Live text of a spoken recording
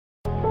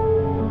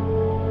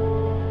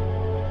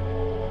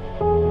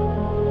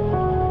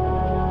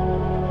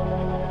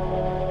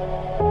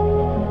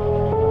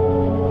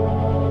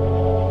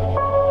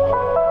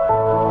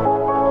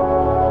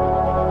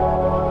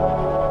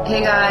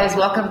guys,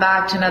 welcome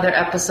back to another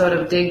episode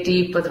of Dig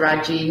Deep with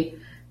Raji,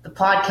 the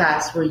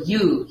podcast where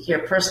you hear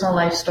personal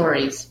life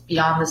stories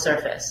beyond the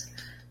surface.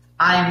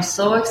 I am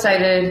so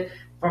excited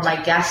for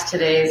my guest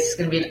today. It's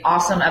going to be an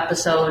awesome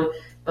episode.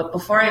 But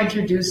before I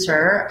introduce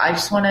her, I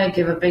just want to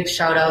give a big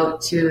shout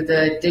out to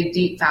the Dig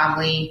Deep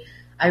family.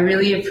 I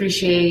really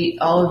appreciate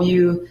all of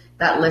you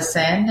that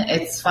listen.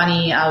 It's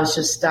funny, I was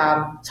just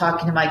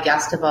talking to my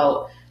guest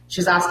about,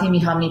 she was asking me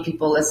how many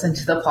people listen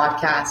to the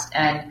podcast,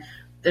 and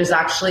there's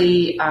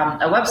actually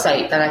a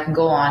website that I can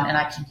go on and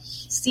I can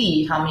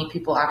see how many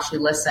people actually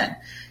listen.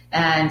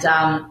 And,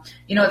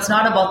 it's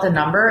not about the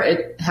number.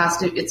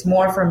 It's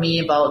more for me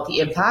about the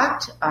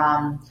impact.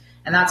 And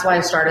that's why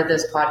I started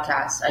this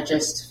podcast. I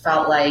just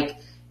felt like,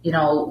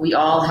 we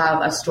all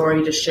have a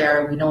story to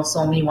share. We know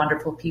so many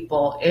wonderful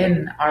people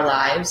in our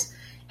lives.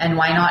 And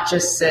why not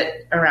just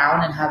sit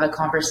around and have a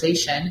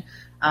conversation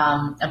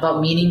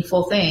about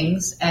meaningful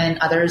things, and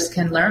others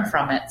can learn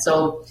from it.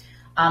 So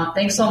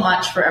thanks so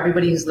much for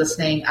everybody who's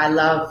listening. I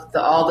love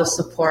all the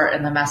support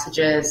and the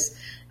messages.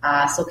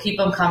 So keep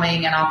them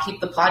coming, and I'll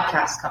keep the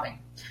podcast coming.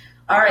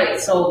 All right.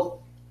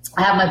 So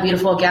I have my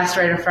beautiful guest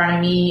right in front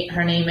of me.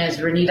 Her name is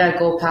Renita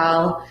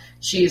Gopal.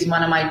 She's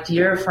one of my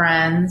dear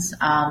friends.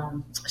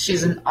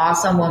 She's an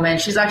awesome woman.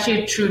 She's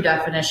actually a true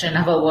definition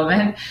of a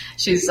woman.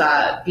 She's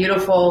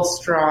beautiful,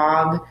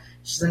 strong.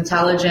 She's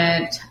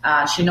intelligent.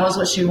 She knows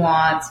what she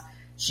wants.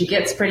 She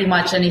gets pretty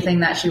much anything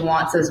that she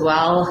wants as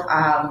well.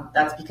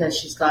 That's because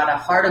she's got a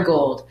heart of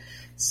gold.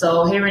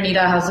 So, hey,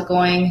 Renita, how's it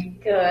going?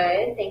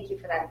 Good. Thank you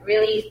for that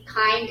really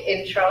kind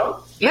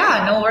intro.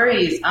 Yeah, no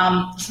worries.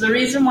 So the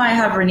reason why I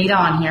have Renita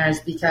on here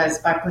is because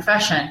by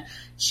profession,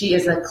 she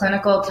is a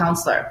clinical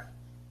counselor,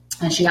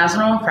 and she has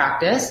her own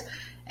practice.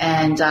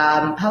 And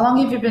how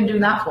long have you been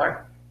doing that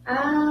for?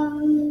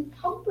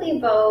 Probably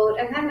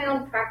about, I've had my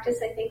own practice,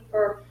 I think,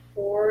 for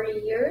 4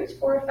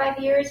 or 5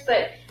 years,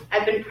 but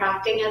I've been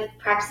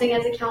practicing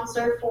as a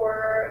counselor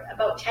for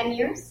about 10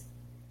 years.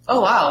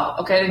 Oh, wow.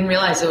 Okay, I didn't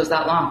realize it was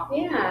that long.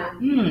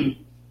 Yeah.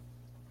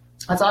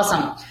 That's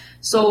awesome.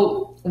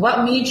 So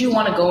what made you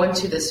want to go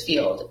into this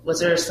field? Was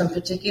there some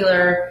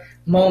particular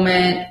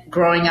moment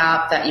growing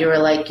up that you were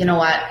like, you know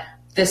what,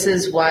 this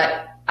is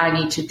what I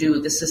need to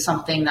do. This is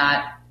something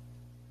that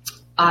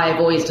I've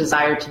always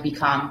desired to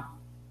become.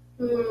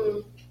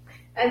 And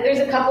there's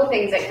a couple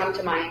things that come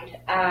to mind.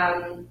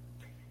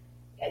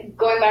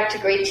 Going back to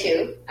grade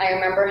 2, I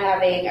remember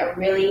having a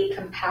really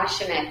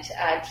compassionate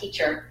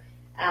teacher,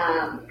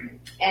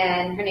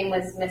 and her name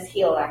was Miss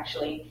Heel,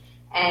 actually.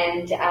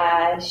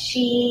 And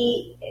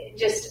she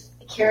just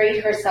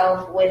carried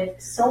herself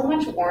with so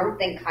much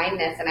warmth and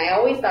kindness. And I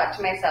always thought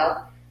to myself,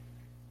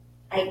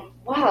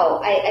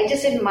 wow, I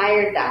just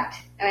admired that.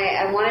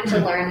 And I wanted to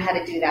learn how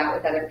to do that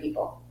with other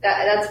people.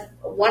 That's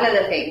one of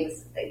the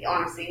things,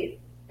 honestly,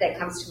 that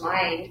comes to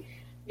mind.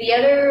 The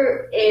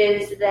other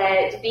is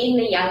that being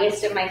the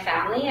youngest of my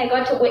family, I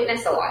got to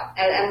witness a lot.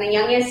 I'm the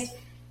youngest.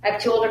 I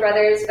have 2 older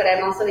brothers, but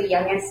I'm also the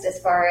youngest as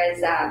far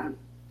as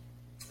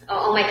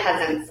all my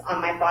cousins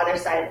on my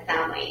father's side of the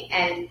family.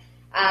 And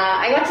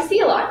I got to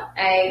see a lot.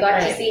 I got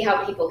to see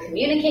how people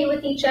communicate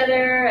with each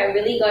other. I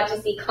really got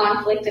to see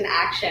conflict in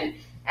action.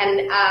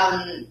 And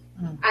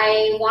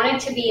I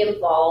wanted to be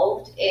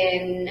involved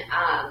in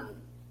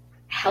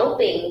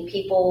helping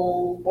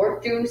people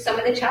work through some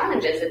of the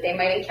challenges that they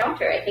might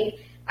encounter. I think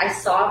I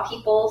saw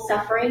people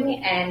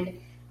suffering, and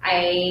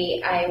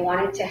I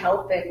wanted to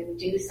help and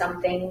do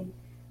something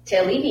to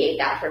alleviate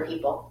that for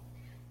people.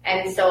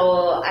 And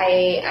so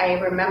I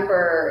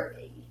remember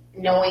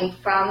knowing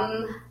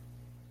from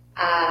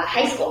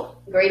high school,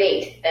 grade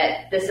 8,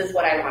 that this is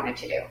what I wanted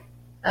to do.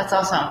 That's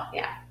awesome.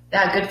 Yeah.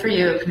 Yeah, good for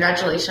you.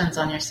 Congratulations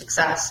on your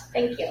success.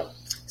 Thank you.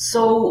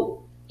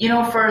 So,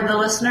 for the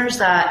listeners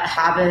that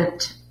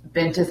haven't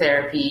been to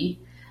therapy,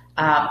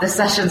 this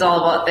session's all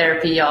about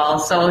therapy, y'all.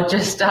 So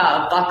just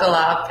buckle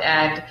up.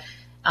 And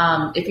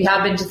if you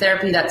have been to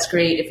therapy, that's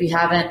great. If you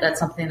haven't, that's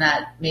something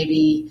that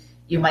maybe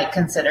you might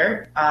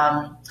consider.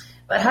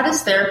 But how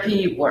does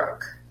therapy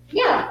work?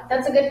 Yeah,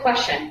 that's a good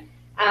question.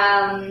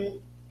 I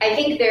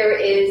think there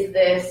is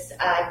this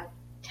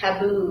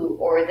taboo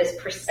or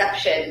this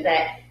perception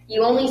that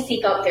you only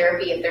seek out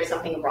therapy if there's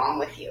something wrong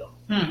with you.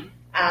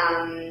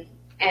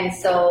 And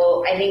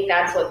so I think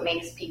that's what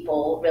makes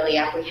people really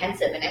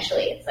apprehensive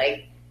initially. It's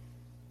like,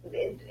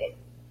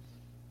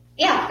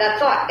 that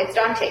thought, it's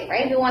daunting,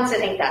 right? Who wants to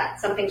think that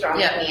something's wrong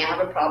with me? I have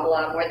a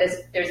problem, or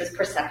there's this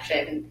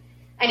perception.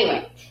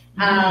 Anyway,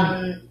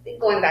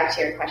 going back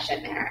to your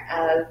question there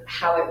of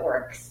how it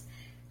works,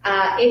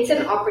 it's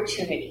an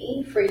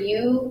opportunity for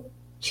you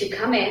to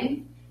come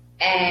in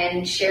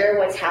and share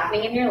what's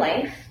happening in your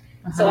life.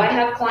 So I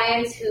have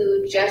clients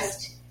who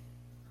just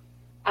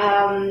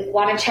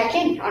want to check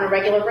in on a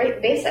regular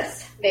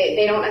basis.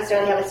 They don't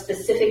necessarily have a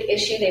specific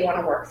issue they want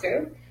to work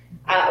through.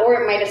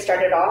 Or it might have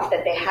started off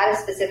that they had a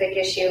specific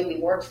issue, we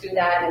worked through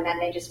that, and then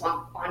they just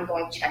want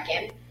ongoing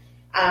check-in.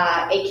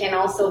 It can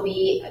also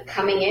be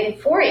coming in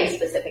for a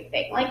specific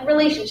thing, like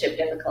relationship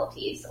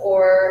difficulties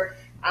or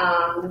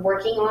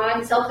working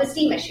on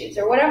self-esteem issues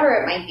or whatever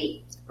it might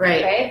be.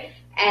 Right. Okay?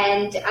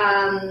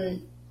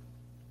 And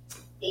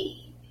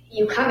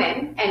you come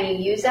in and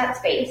you use that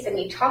space and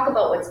you talk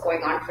about what's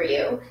going on for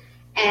you.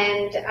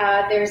 And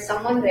there's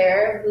someone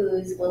there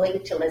who's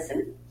willing to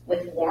listen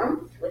with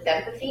warmth, with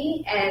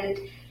empathy, and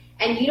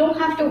you don't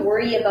have to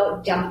worry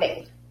about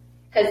dumping,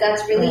 because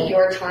that's really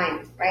your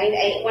time,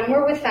 right? When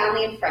we're with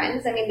family and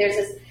friends, I mean, there's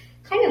this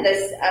kind of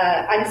this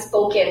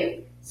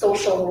unspoken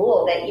social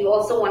rule that you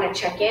also want to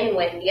check in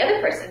with the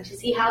other person to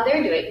see how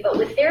they're doing. But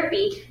with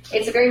therapy,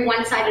 it's a very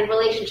one-sided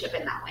relationship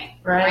in that way,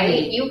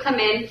 right? You come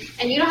in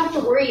and you don't have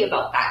to worry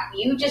about that.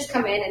 You just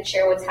come in and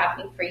share what's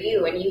happening for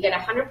you, and you get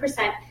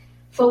 100%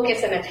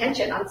 focus and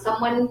attention on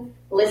someone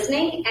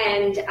listening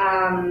and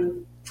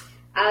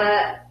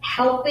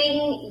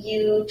helping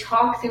you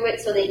talk through it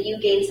so that you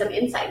gain some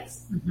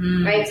insights,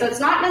 right? So it's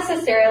not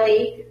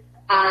necessarily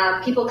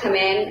people come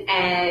in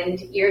and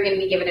you're going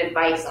to be given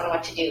advice on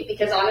what to do,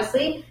 because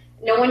honestly,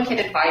 no one can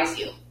advise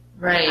you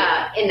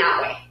in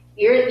that way.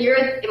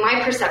 You're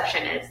my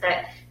perception is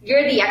that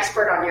you're the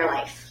expert on your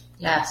life.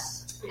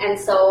 Yes. And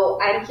so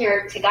I'm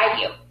here to guide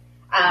you,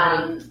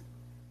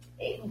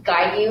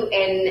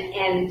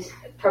 and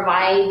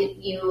provide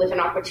you with an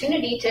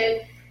opportunity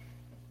to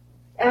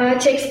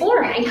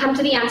explore and come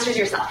to the answers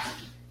yourself.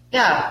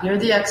 Yeah, you're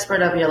the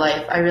expert of your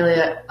life. I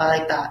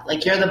like that.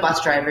 Like, you're the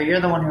bus driver. You're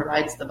the one who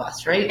rides the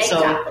bus, right?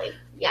 Exactly. So,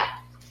 yeah.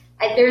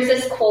 There's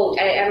this quote.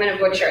 I'm going to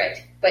butcher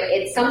it, but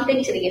it's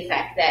something to the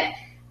effect that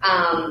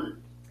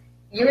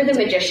you're the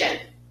magician,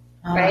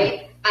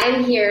 right?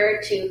 I'm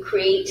here to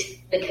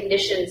create the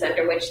conditions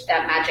under which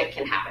that magic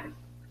can happen.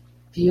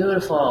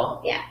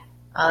 Beautiful. Yeah.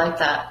 I like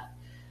that.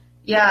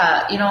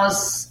 Yeah, I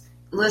was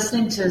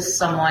listening to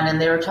someone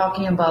and they were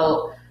talking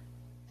about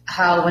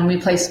how when we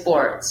play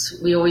sports,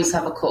 we always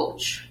have a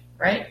coach,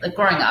 right? Like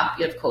growing up,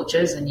 you have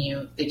coaches and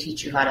they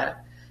teach you how to,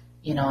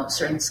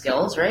 certain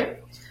skills, right?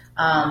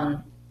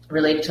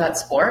 Related to that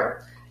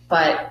sport.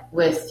 But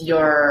with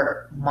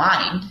your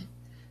mind,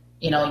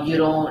 you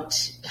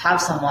don't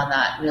have someone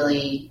that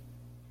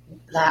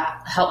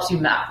helps you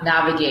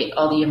navigate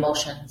all the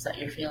emotions that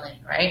you're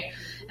feeling, right?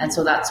 And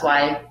so that's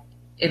why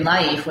in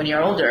life, when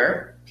you're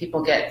older,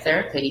 people get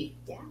therapy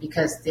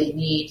because they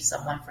need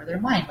someone for their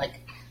mind.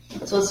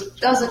 So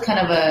that was a kind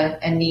of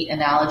a neat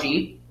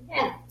analogy.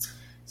 Yeah.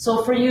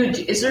 So for you,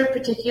 is there a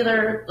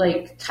particular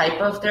type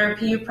of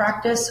therapy you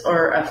practice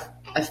or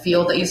a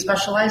field that you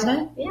specialize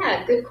in?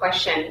 Yeah, good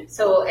question.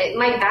 So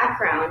my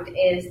background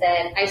is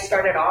that I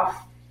started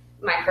off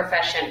my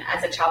profession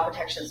as a child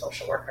protection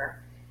social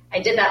worker. I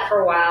did that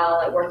for a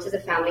while. I worked as a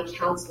family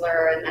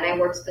counselor, and then I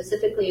worked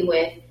specifically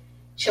with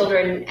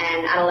children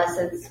and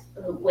adolescents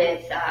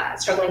with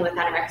struggling with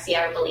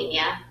anorexia or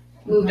bulimia.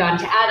 Moved on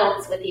to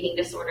adults with eating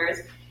disorders.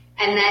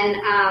 And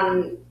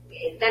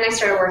then I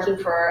started working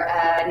for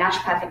a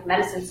naturopathic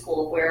medicine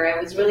school where I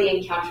was really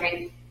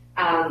encountering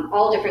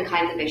all different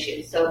kinds of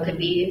issues. So it could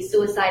be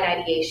suicide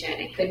ideation,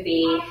 it could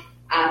be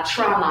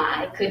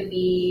trauma, it could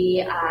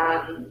be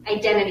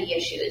identity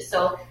issues.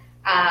 So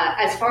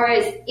as far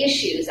as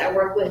issues, I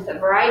work with a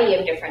variety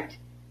of different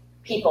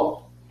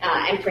people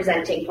and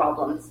presenting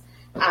problems.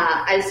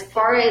 As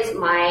far as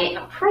my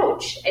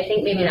approach, I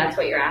think maybe that's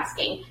what you're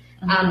asking.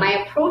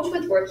 My approach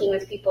with working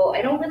with people,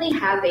 I don't really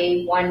have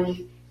a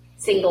one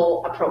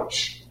single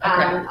approach. Okay.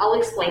 I'll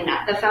explain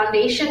that. The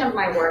foundation of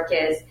my work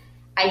is,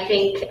 I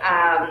think,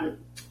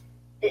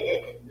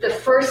 the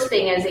first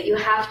thing is that you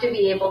have to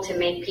be able to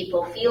make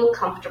people feel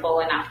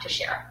comfortable enough to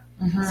share.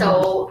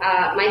 So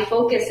my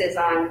focus is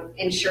on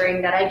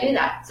ensuring that I do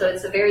that. So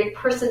it's a very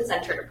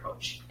person-centered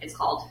approach, it's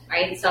called,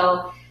 right?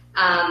 So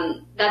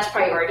that's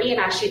priority. And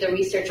actually the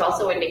research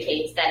also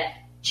indicates that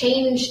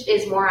change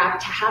is more apt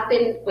to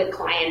happen with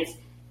clients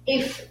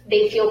if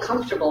they feel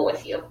comfortable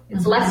with you.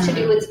 It's less to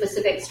do with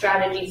specific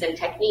strategies and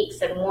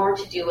techniques and more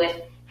to do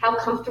with how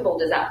comfortable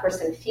does that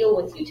person feel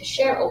with you to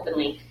share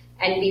openly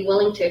and be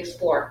willing to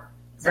explore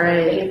some of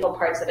the meaningful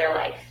parts of their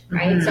life,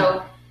 right?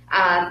 So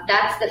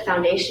that's the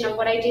foundation of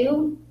what I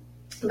do.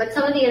 But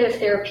some of the other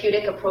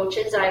therapeutic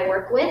approaches that I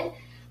work with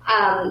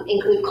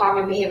include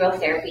cognitive behavioral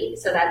therapy.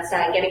 So that's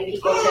getting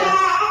people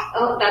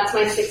to, that's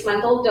my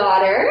 6-month-old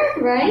daughter,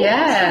 right?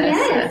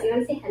 Yes. You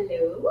want to say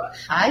hello?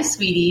 Hi,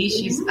 sweetie.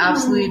 She's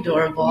absolutely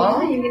adorable.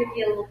 Yeah, you're going to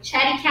be a little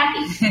chatty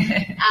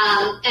Cathy.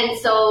 And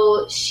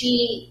so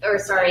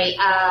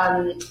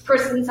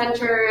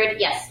person-centered.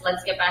 Yes,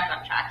 let's get back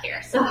on track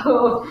here.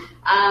 So,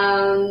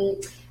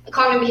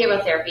 cognitive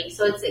behavioral therapy.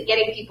 So it's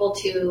getting people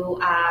to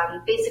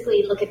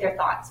basically look at their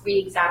thoughts,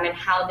 re-examine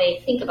how they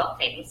think about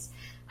things.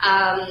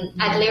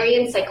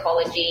 Adlerian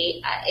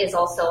psychology is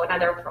also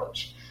another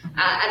approach.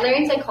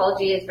 Adlerian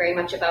psychology is very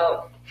much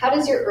about how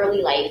does your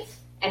early life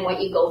and what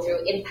you go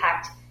through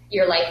impact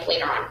your life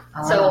later on.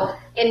 So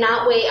in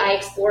that way, I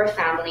explore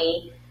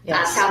family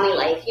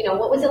life.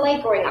 What was it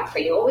like growing up for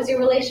you? What was your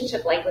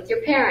relationship like with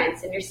your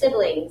parents and your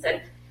siblings?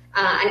 And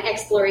an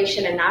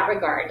exploration in that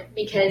regard,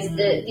 because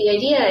the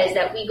idea is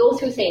that we go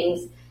through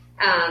things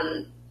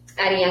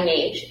at a young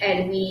age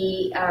and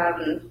we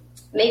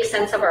make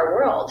sense of our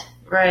world.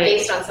 Right.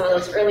 Based on some of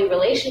those early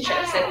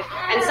relationships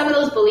and some of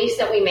those beliefs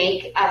that we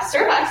make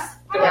serve us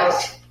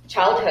throughout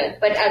childhood,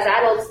 but as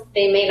adults,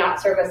 they may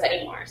not serve us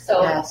anymore.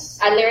 So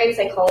Adlerian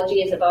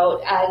psychology is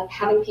about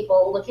having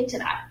people look into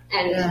that.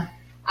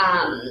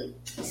 And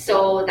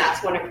so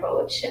that's one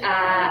approach.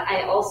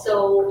 I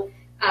also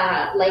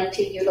like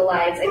to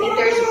utilize, I think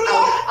there's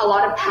a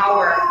lot of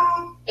power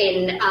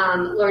in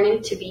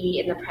learning to be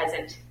in the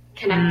present,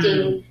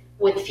 connecting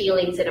with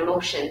feelings and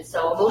emotions.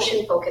 So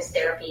emotion-focused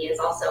therapy is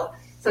also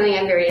something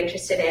I'm very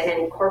interested in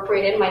and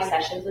incorporate in my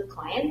sessions with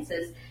clients.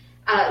 Is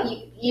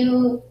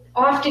you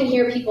often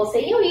hear people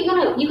say, you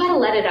gotta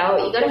let it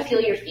out, you gotta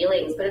feel your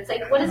feelings, but it's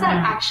like, what does that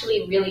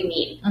actually really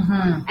mean?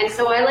 And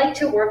so I like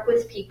to work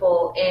with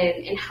people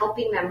in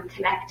helping them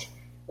connect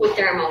with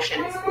their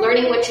emotions,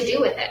 learning what to do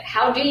with it.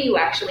 How do you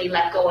actually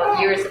let go of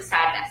years of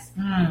sadness?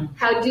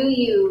 How do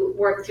you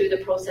work through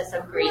the process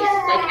of grief,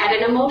 like at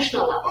an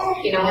emotional level?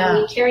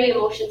 We carry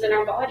emotions in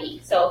our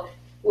body, so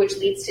which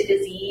leads to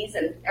disease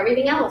and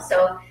everything else.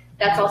 So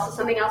that's also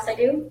something else I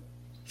do.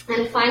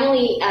 And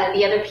finally,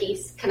 the other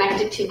piece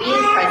connected to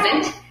being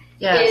present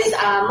is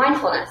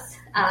mindfulness.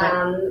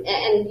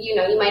 And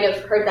you might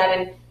have heard that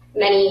in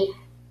many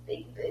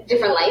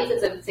different lights.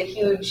 It's a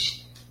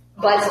huge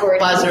buzzword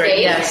these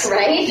days,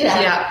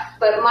 right?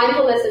 But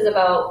mindfulness is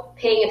about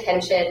paying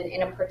attention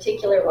in a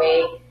particular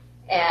way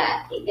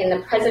in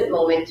the present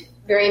moment,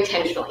 very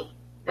intentionally.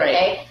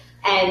 Okay.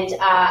 And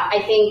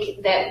I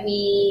think that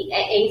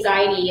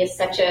anxiety is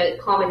such a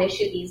common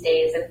issue these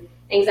days, and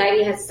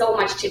anxiety has so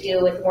much to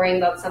do with worrying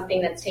about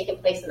something that's taken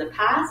place in the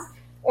past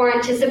or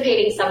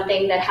anticipating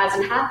something that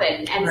hasn't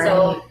happened. And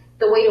so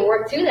the way to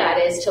work through that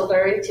is to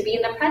learn to be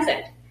in the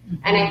present.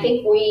 And I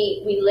think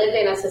we live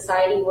in a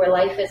society where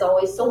life is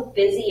always so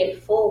busy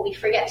and full, we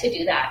forget to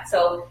do that.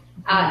 So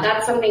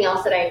that's something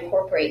else that I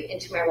incorporate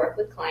into my work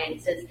with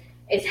clients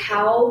is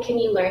how can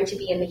you learn to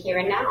be in the here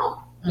and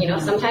now?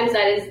 Sometimes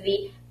that is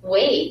the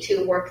way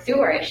to work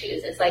through our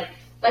issues. It's like,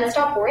 let's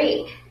stop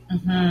worrying.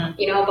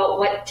 About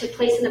what took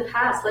place in the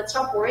past. Let's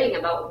stop worrying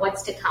about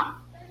what's to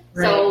come.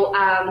 So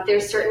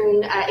there's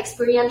certain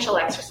experiential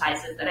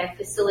exercises that I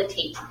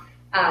facilitate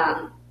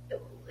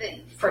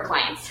for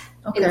clients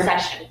in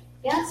session.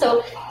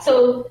 So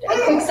a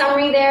quick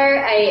summary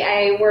there.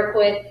 I work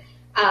with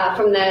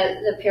from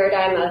the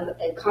paradigm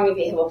of cognitive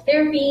behavioral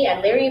therapy,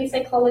 Adlerian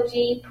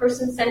psychology,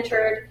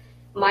 person-centered,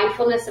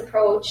 mindfulness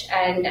approach,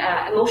 and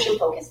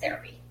emotion-focused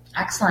therapy.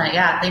 Excellent.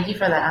 Yeah, thank you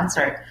for that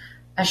answer.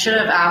 I should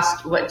have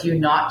asked, what do you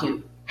not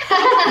do?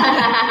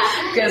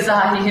 Because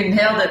you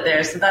nailed it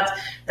there. So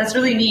that's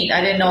really neat.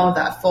 I didn't know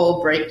that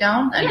full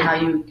breakdown and how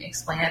you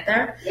explain it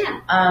there.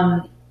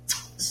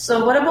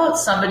 So what about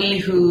somebody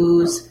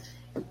who's,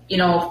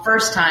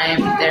 first time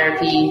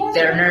therapy,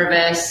 they're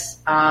nervous?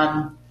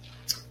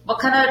 What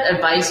kind of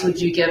advice would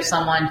you give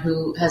someone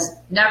who has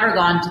never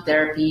gone to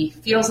therapy,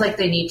 feels like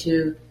they need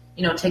to,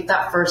 take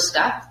that first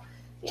step?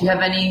 Do you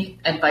have any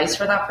advice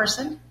for that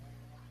person?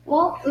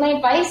 Well, my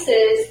advice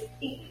is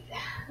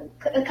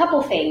a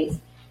couple things.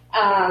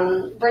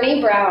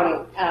 Brene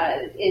Brown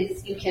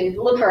you can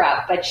look her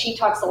up, but she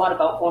talks a lot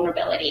about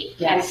vulnerability.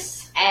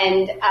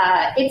 And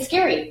it's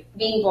scary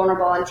being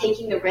vulnerable and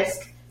taking the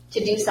risk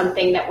to do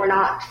something that we're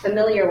not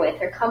familiar with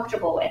or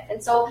comfortable with.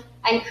 And so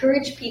I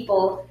encourage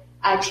people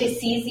to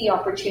seize the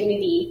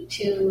opportunity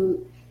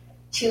to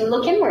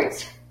look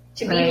inwards,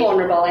 to be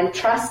vulnerable and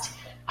trust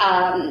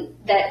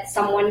that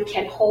someone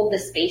can hold the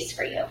space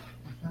for you.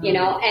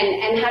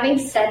 And having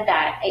said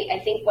that, I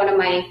think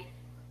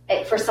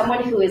for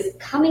someone who is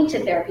coming to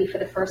therapy for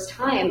the first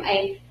time,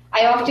 I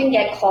often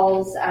get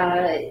calls,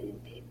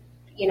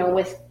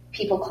 with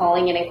people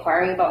calling and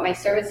inquiring about my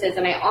services,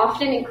 and I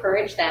often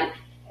encourage them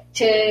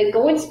to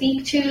go and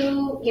speak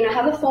to,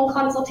 have a phone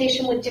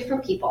consultation with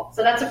different people.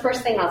 So that's the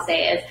first thing I'll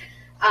say is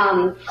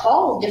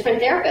call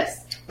different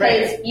therapists.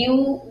 Because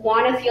you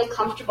want to feel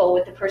comfortable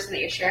with the person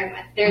that you're sharing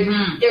with.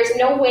 There's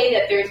no way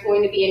that there's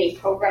going to be any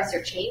progress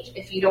or change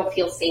if you don't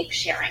feel safe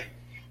sharing.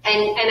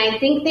 And I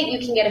think that you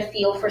can get a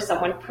feel for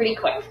someone pretty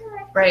quick.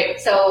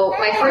 So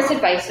my first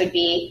advice would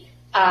be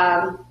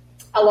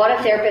a lot of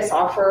therapists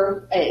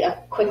offer a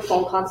quick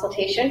phone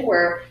consultation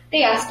where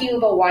they ask you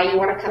about why you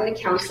want to come to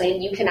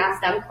counseling. You can ask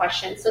them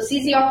questions. So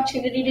seize the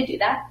opportunity to do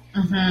that.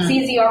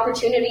 Seize the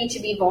opportunity to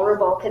be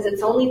vulnerable, because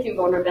it's only through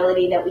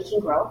vulnerability that we can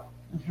grow.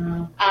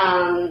 So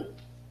I'm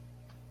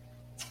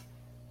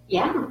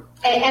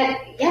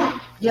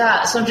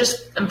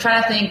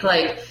trying to think,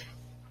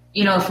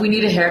 if we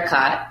need a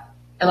haircut,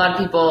 a lot of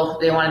people,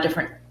 they want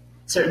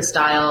certain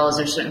styles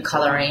or certain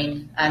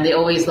coloring, and they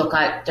always look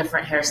at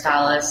different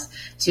hairstylists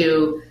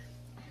to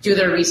do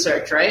their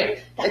research, right?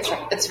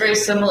 It's very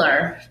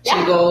similar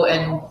to go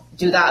and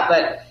do that,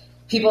 but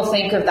people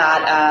think of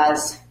that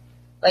as,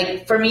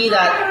 for me,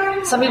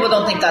 that some people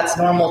don't think that's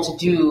normal to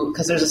do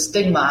because there's a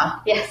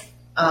stigma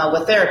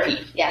with therapy.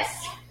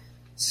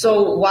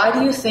 So why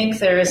do you think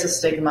there is a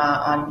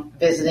stigma on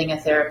visiting a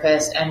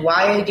therapist, and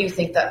why do you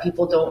think that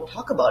people don't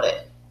talk about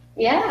it?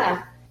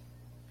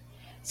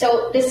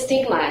 So the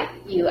stigma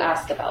you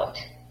ask about,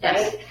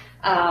 right?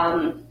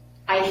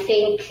 I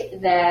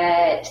think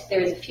that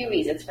there's a few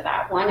reasons for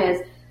that. One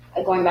is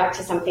going back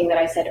to something that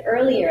I said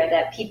earlier,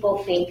 that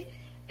people think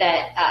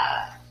that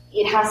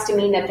it has to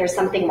mean that there's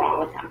something wrong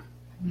with them.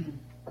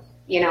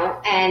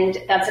 And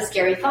that's a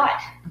scary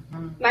thought.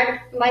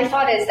 My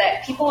thought is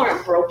that people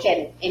aren't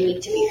broken and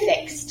need to be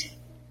fixed.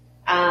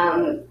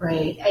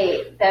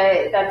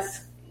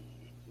 That's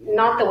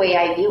not the way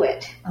I view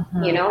it,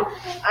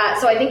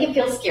 So I think it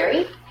feels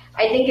scary.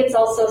 I think it's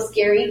also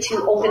scary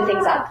to open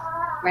things up,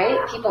 right?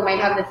 People might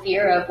have the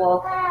fear of,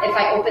 well, if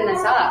I open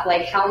this up,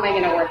 like, how am I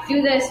going to work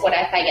through this? What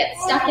if I get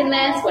stuck in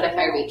this? What if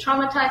I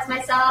re-traumatize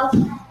myself?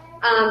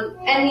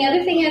 And the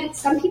other thing is,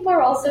 some people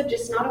are also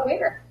just not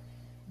aware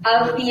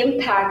of the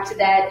impact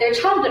that their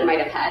childhood might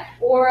have had,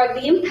 or of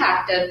the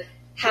impact of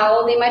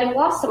how they might have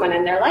lost someone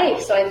in their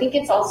life. So I think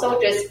it's also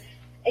just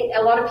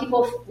a lot of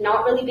people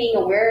not really being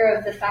aware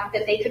of the fact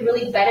that they could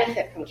really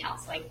benefit from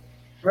counseling.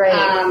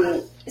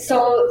 Right.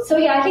 So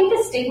yeah, I think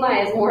the stigma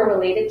is more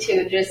related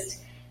to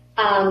just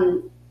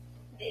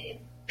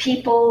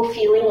people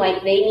feeling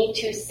like they need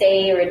to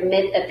say or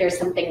admit that there's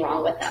something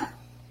wrong with them.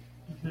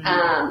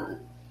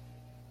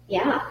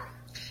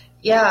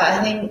 Yeah,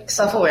 I think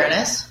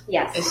self-awareness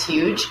is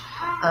huge.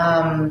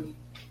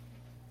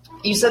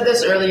 You said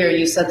this earlier.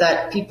 You said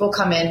that people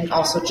come in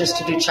also just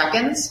to do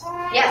check-ins.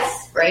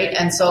 Yes. Right?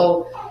 And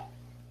so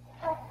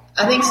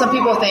I think some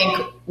people think,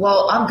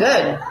 well, I'm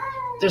good.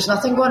 There's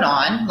nothing going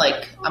on.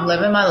 Like, I'm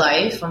living my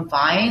life. I'm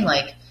fine.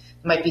 Like,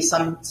 there might be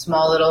some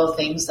small little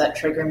things that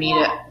trigger me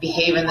to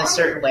behave in this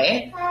certain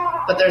way.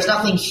 But there's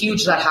nothing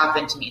huge that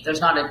happened to me.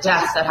 There's not a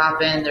death that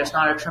happened. There's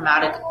not a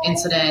traumatic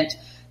incident.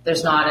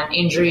 There's not an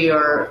injury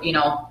or,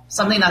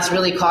 something that's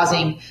really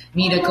causing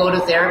me to go to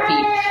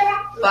therapy.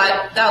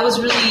 But that was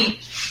really,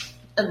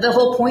 the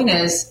whole point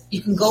is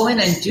you can go in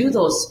and do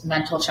those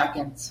mental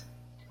check-ins.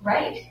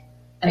 Right.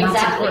 And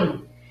exactly. That's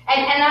important.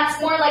 And that's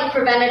more like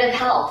preventative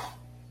health,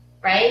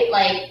 right?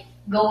 Like,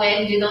 go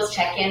in, do those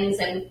check-ins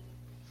and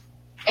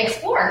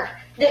explore.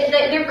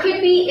 There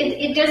could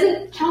be,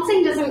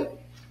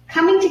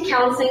 coming to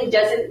counseling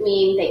doesn't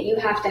mean that you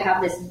have to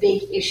have this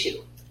big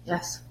issue.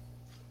 Yes.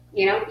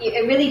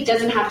 It really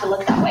doesn't have to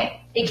look that way.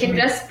 It can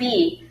just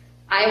be,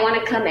 I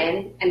want to come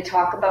in and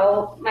talk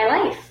about my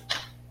life.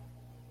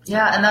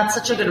 Yeah, and that's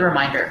such a good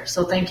reminder.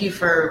 So thank you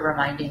for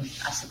reminding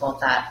us about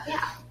that.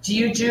 Yeah. Do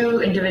you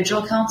do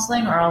individual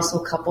counseling or also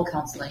couple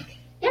counseling?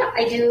 Yeah,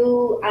 I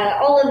do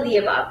all of the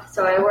above.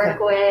 So I work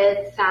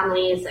with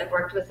families. I've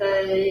worked with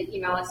a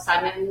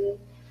son and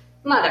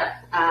mother.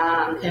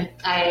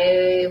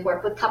 I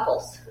work with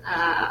couples,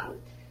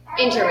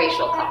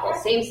 interracial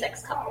couples,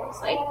 same-sex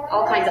couples, like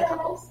all kinds of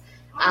couples,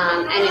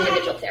 and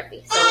individual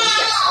therapy. So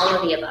yes, all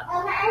of the above.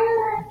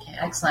 Okay,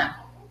 excellent.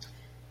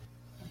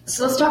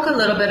 So let's talk a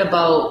little bit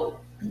about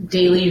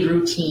daily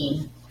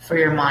routine for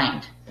your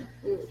mind.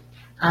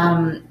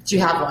 Do you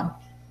have one?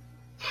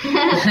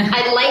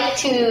 I'd like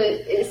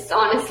to,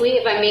 honestly,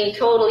 if I'm being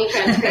totally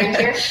transparent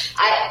here,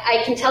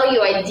 I can tell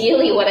you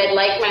ideally what I'd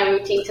like my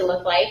routine to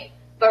look like.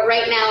 But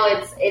right now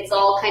it's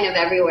all kind of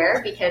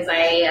everywhere because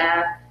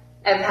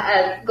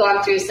I've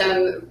gone through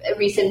some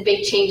recent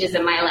big changes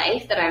in my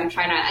life that I'm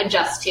trying to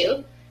adjust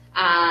to.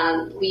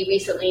 We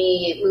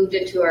recently moved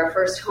into our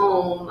first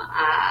home.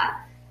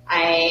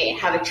 I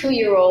have a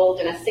 2-year-old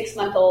and a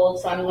 6-month-old,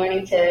 so I'm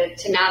learning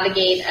to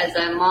navigate as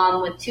a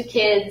mom with 2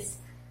 kids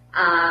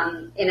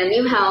in a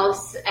new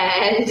house.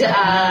 And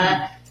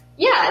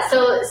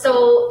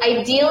so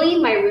ideally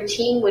my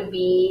routine would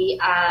be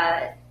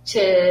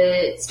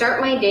to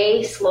start my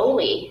day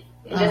slowly.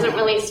 It doesn't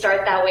really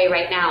start that way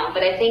right now,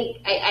 but I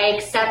think I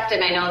accept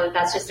and I know that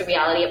that's just a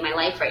reality of my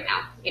life right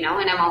now,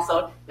 and I'm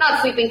also not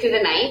sleeping through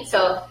the night.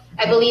 So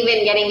I believe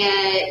in getting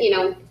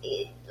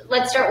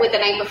let's start with the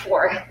night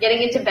before,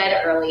 getting into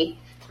bed early.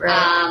 Right.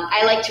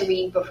 I like to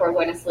read before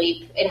going to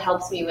sleep. It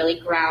helps me really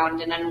ground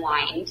and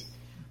unwind.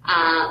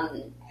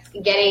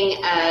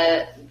 Getting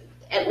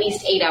at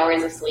least 8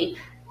 hours of sleep,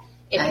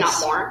 if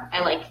not more. I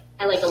like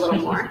a little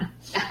more.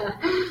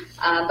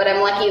 But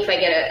I'm lucky if I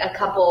get a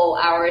couple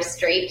hours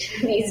straight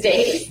these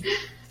days.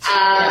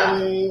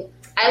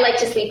 I like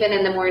to sleep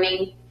in the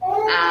morning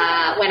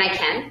when I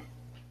can.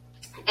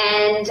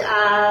 And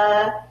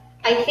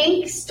I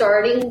think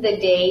starting the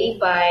day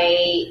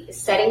by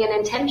setting an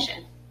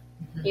intention.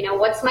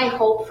 What's my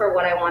hope for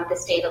what I want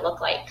this day to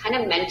look like? Kind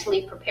of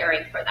mentally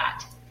preparing for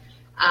that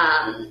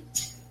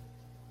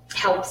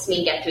helps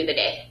me get through the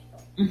day.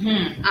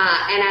 And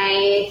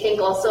I think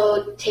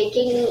also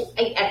taking,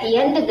 at the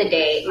end of the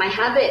day, my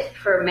habit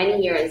for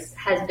many years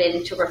has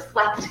been to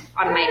reflect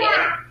on my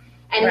day.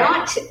 And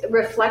not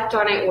reflect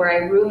on it where I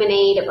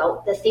ruminate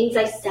about the things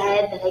I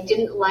said that I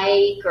didn't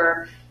like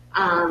or,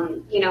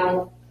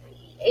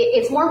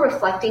 it's more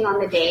reflecting on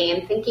the day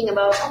and thinking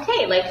about,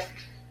 okay, like,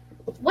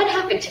 what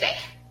happened today?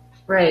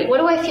 Right. What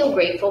do I feel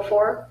grateful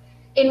for?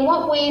 In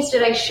what ways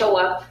did I show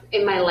up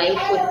in my life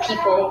with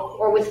people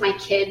or with my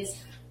kids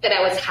that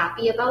I was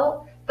happy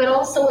about? But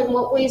also in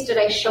what ways did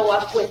I show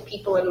up with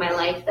people in my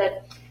life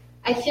that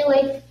I feel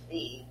like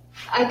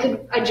I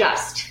could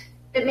adjust,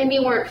 that maybe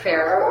weren't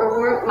fair or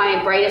weren't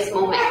my brightest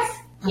moments?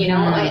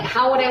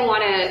 How would I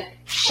want to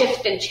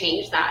shift and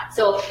change that?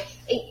 So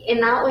in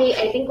that way,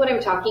 I think what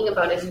I'm talking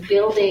about is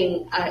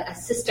building a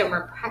system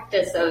or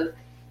practice of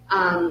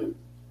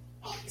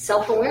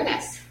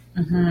self-awareness,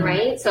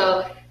 right?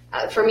 So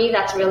for me,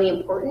 that's really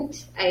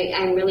important.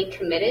 I'm really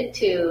committed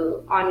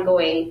to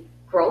ongoing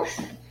growth.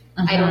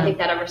 I don't think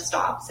that ever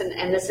stops.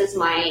 And this is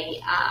my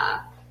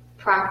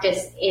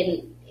practice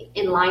in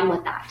line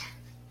with that.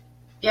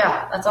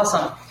 Yeah, that's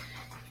awesome.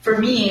 For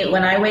me,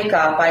 when I wake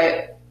up,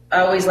 I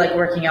always like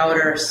working out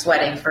or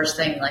sweating first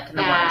thing, like in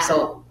the morning.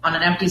 So on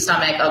an empty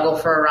stomach, I'll go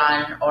for a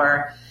run,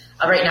 or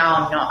right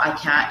now I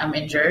can't, I'm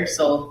injured.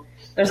 So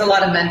there's a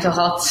lot of mental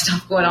health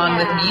stuff going on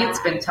with me. It's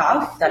been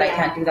tough that I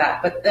can't do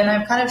that. But then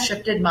I've kind of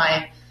shifted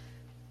my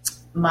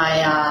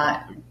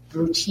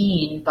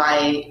routine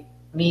by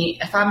me.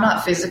 If I'm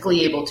not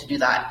physically able to do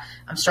that,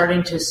 I'm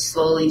starting to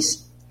slowly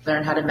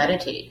learn how to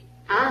meditate.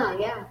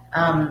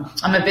 I'm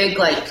a big,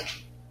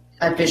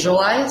 I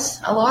visualize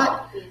a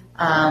lot.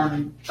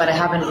 But I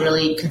haven't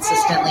really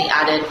consistently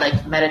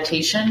added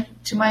meditation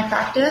to my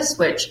practice,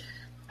 which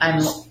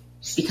I'm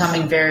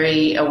becoming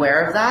very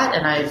aware of that.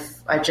 And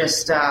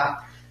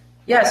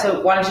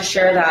so wanted to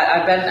share that.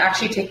 I've been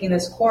actually taking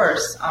this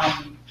course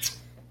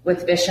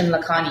with Vishen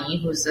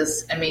Lakhani, who's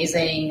this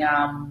amazing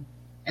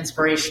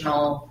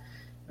inspirational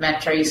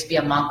mentor. I used to be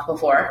a monk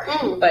before,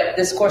 but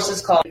this course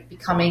is called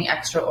Becoming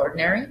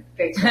Extraordinary.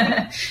 Very cool.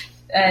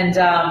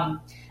 And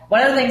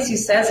one of the things he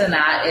says in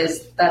that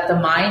is that the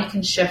mind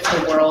can shift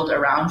the world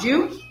around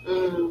you.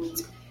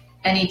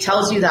 And he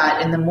tells you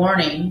that in the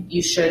morning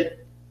you should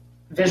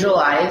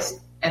visualize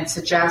and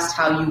suggest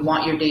how you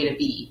want your day to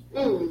be.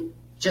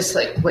 Just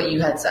like what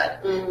you had said.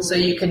 So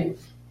you can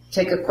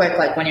take a quick,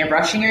 when you're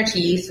brushing your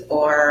teeth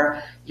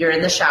or you're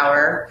in the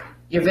shower,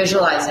 you're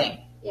visualizing.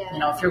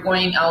 If you're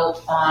going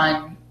out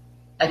on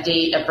a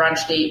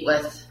brunch date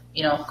with,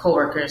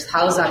 coworkers,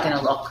 how's that going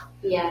to look?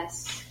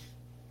 Yes.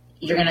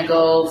 You're going to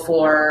go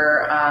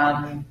for,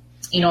 a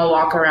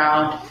walk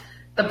around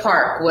the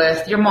park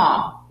with your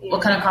mom.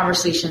 What kind of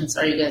conversations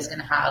are you guys going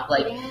to have?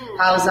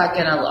 How's that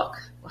going to look?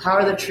 How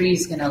are the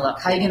trees going to look?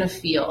 How are you going to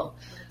feel?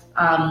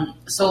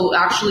 So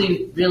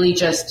actually really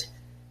just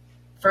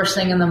first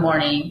thing in the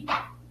morning,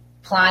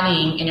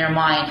 planning in your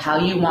mind how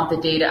you want the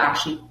day to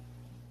actually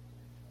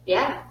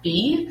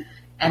be.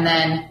 And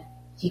then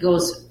he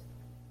goes,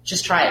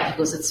 just try it. He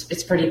goes,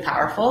 it's pretty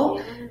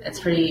powerful.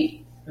 It's pretty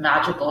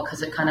magical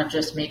because it kind of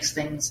just makes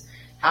things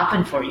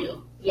happen for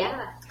you.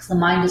 Because the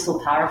mind is so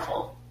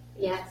powerful.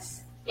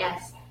 Yes.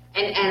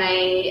 And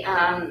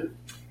I,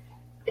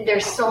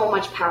 there's so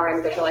much power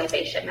in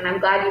visualization. And I'm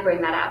glad you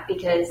bring that up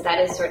because that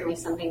is certainly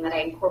something that I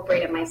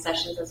incorporate in my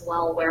sessions as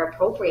well where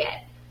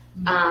appropriate.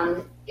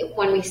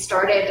 When we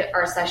started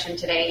our session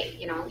today,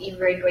 you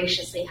very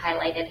graciously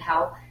highlighted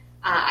how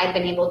I've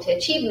been able to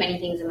achieve many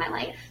things in my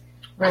life.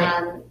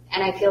 Right.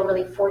 And I feel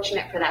really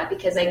fortunate for that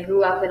because I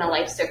grew up in a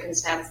life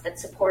circumstance that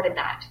supported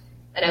that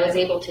I was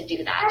able to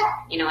do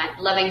that. I had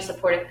loving,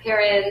 supportive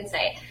parents.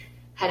 I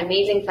had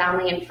amazing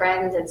family and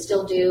friends and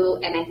still do.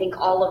 And I think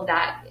all of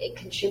that, it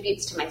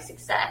contributes to my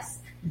success.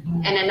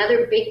 And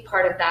another big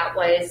part of that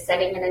was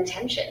setting an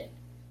intention.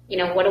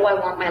 What do I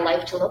want my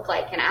life to look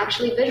like? And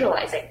actually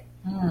visualizing,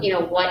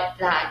 what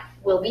that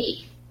will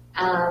be.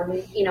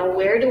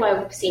 Where do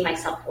I see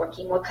myself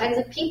working? What kinds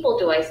of people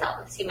do I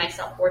see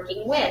myself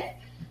working with?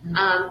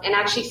 And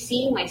actually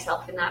seeing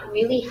myself in that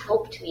really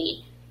helped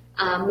me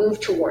move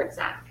towards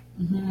that.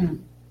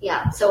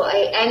 So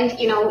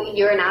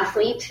you're an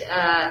athlete.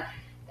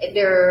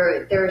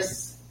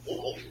 There's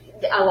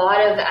a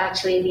lot of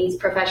actually these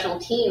professional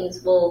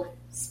teams will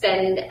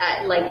spend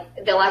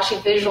they'll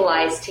actually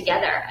visualize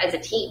together as a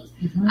team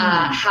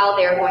how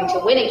they're going to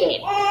win a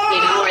game, or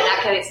that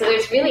kind of. So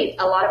there's really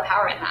a lot of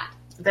power in that.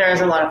 There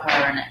is a lot of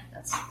power in it.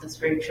 That's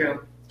very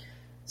true.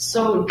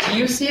 So do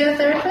you see a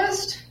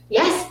therapist?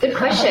 Yes, good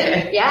question.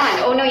 Okay.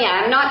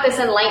 I'm not this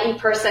enlightened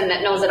person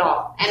that knows it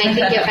all. And I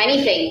think if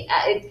anything,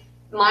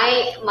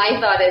 my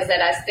thought is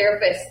that as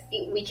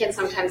therapists, we can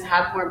sometimes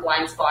have more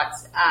blind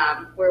spots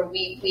where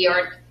we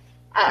aren't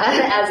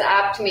as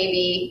apt,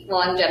 maybe.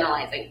 Well, I'm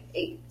generalizing,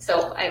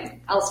 so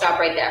I'll stop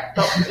right there.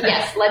 But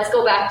yes, let's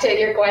go back to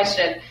your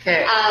question.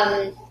 Okay.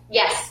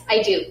 Yes,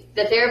 I do.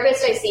 The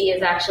therapist I see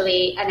is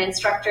actually an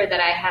instructor that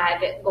I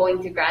had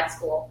going through grad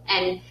school,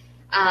 and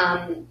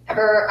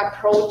her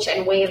approach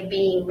and way of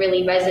being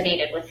really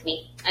resonated with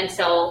me. And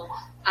so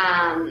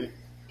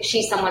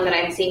she's someone that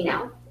I'm seeing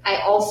now. I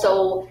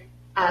also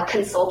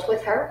consult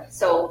with her.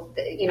 So,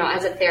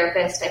 as a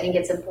therapist, I think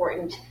it's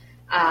important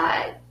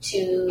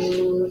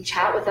to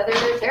chat with other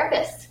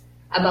therapists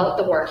about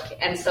the work.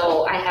 And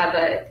so I have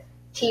a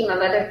team of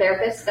other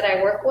therapists that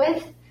I work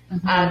with.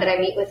 That I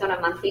meet with on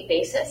a monthly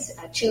basis,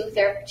 two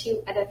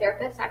other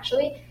therapists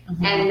actually,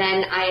 and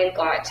then I've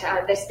got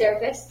this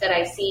therapist that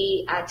I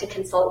see to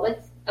consult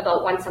with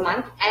about once a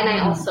month, and I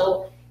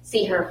also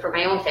see her for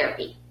my own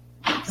therapy.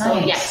 So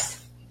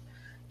yes,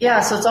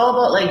 so it's all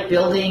about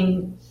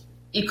building.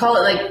 You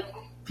call it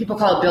people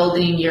call it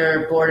building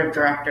your board of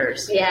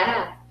directors.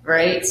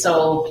 Right.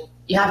 So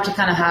you have to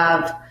kind of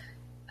have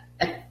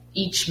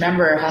each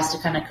member has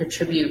to kind of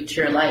contribute to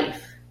your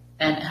life.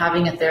 And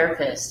having a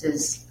therapist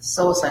is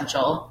so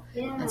essential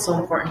Yeah. and so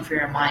important for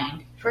your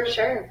mind. For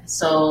sure.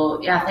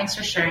 So, yeah, thanks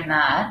for sharing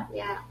that.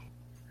 Yeah.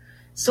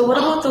 So what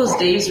about those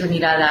days,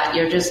 Renita, that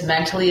you're just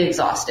mentally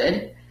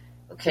exhausted?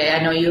 Okay,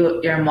 I know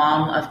you're a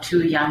mom of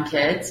 2 young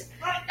kids,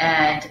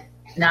 and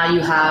now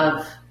you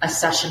have a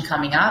session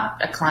coming up.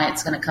 A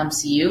client's going to come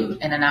see you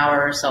in an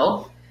hour or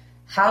so.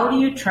 How do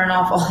you turn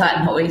off all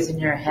that noise in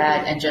your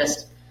head and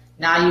just,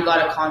 now you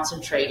got to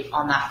concentrate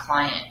on that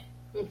client?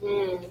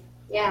 Mm-hmm.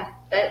 Yeah,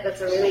 that's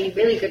a really,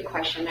 really good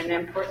question, and an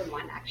important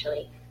one,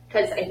 actually.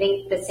 Because I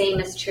think the same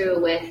is true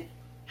with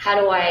how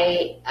do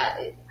I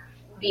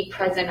be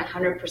present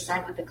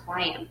 100% with the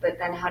client, but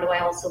then how do I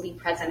also be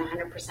present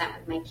 100%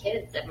 with my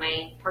kids and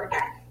my partner,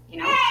 you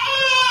know?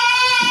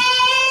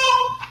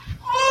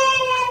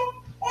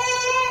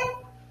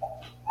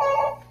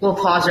 We'll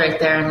pause right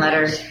there and let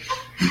her.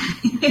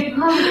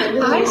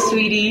 Hi,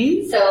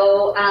 sweetie.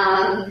 So,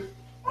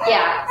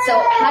 yeah. So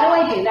how do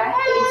I do that?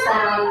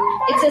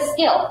 It's a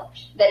skill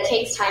that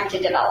takes time to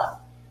develop,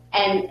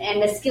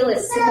 and the skill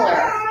is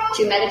similar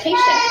to meditation.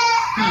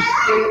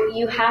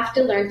 You have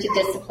to learn to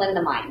discipline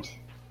the mind,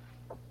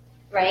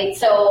 right?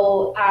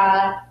 So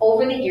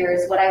over the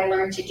years, what I've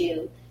learned to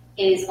do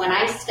is when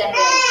I step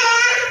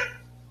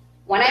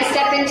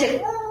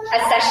into a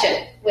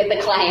session with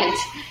a client,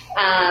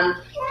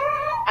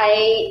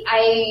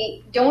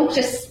 I don't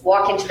just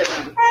walk into the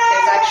room.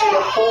 There's actually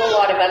a whole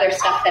lot of other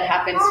stuff that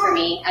happens for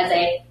me as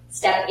I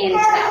step into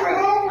that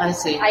room. I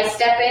see. I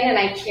step in and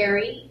I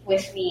carry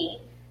with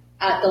me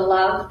the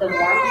love, the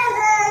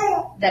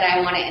warmth that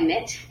I want to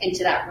emit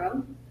into that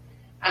room.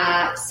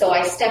 So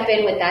I step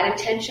in with that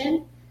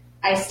intention.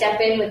 I step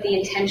in with the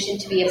intention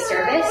to be of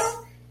service,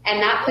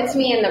 and that puts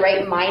me in the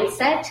right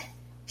mindset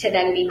to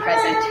then be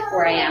present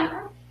where I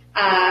am.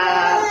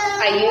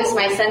 I use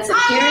my sense of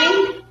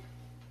hearing,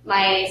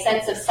 my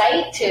sense of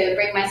sight to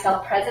bring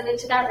myself present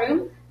into that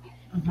room.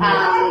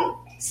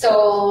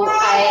 So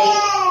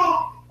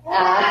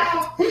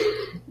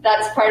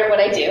that's part of what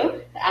I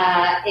do,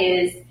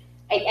 is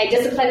I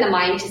discipline the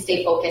mind to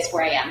stay focused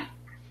where I am.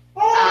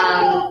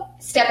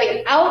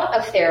 Stepping out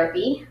of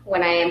therapy,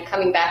 when I am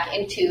coming back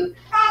into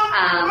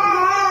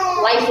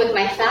life with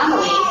my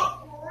family,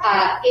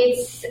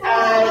 it's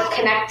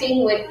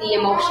connecting with the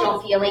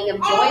emotional feeling of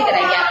joy that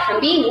I get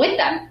from being with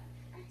them.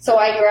 So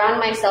I ground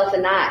myself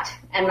in that,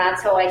 and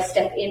that's how I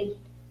step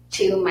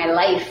into my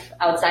life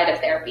outside of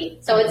therapy.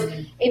 So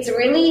it's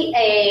really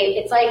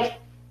it's like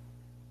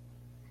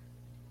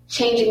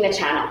changing the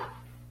channel,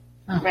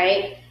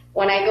 right?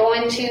 When I go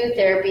into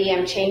therapy,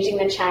 I'm changing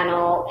the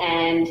channel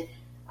and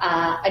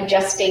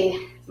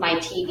adjusting my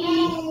TV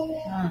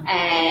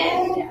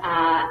and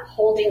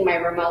holding my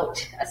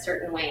remote a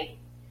certain way.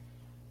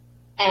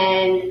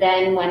 And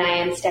then when I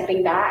am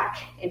stepping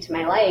back into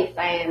my life,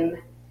 I am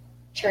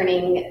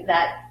turning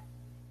that,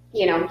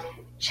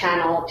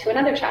 channel to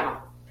another channel.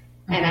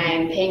 And I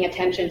am paying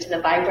attention to the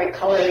vibrant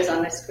colors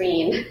on the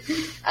screen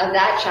of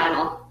that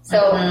channel.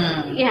 So,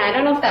 yeah, I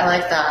don't know if that... I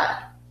like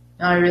that.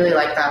 No, I really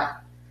like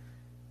that.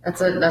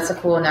 That's a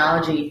cool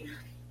analogy.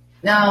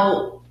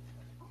 Now,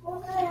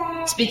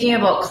 speaking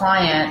about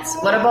clients,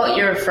 what about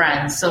your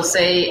friends? So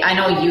say, I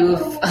know you've,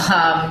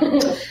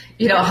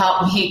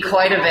 helped me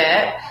quite a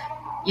bit.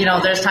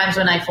 There's times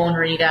when I phone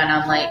Renita and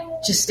I'm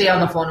like, just stay on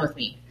the phone with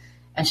me.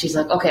 And she's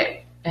like, okay.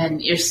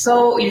 And you're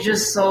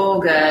just so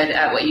good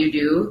at what you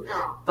do.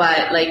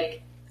 But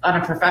like on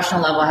a professional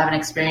level, I haven't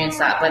experienced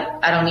that, but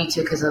I don't need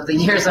to because of the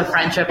years of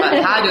friendship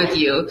I've had with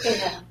you.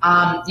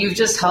 You've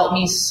just helped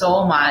me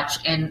so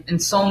much in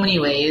so many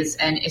ways.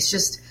 And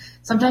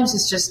sometimes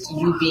it's just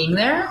you being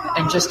there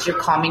and just your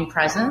calming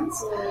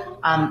presence,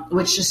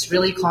 which just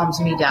really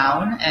calms me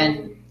down.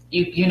 And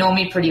you know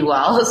me pretty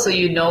well, so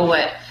you know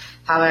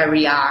how I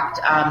react.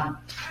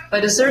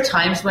 But is there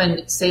times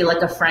when, say,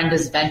 like a friend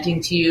is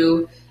venting to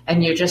you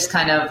and you're just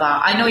kind of,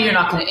 I know you're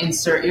not going to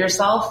insert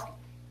yourself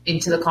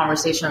into the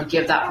conversation or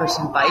give that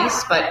person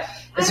advice, but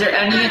is there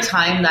any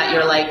time that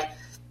you're like,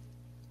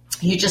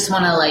 you just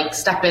want to like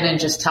step in and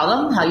just tell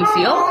them how you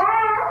feel?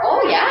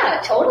 Oh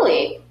yeah,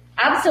 totally.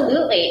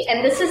 Absolutely.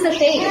 And this is the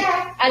thing.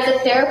 As a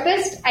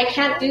therapist, I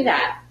can't do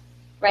that,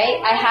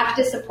 right? I have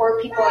to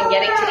support people in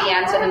getting to the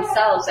answer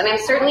themselves. And I'm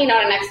certainly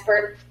not an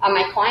expert on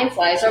my clients'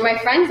 lives or my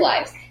friends'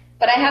 lives,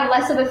 but I have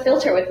less of a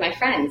filter with my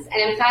friends.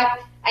 And in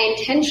fact, I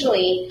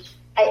intentionally,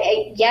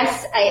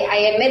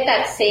 I emit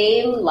that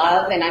same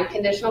love and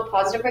unconditional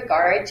positive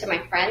regard to my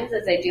friends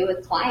as I do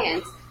with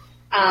clients.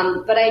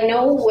 But I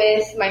know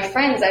with my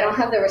friends, I don't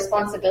have the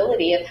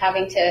responsibility of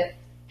having to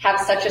have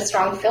such a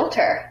strong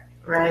filter.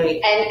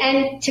 Right.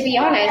 And to be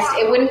honest,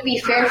 it wouldn't be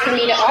fair for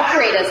me to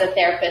operate as a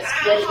therapist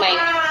with my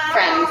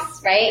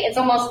friends, right? It's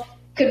almost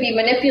could be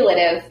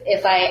manipulative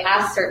if I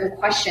ask certain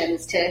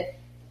questions to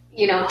dig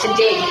in a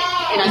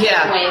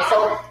certain way.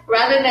 So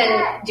rather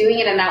than doing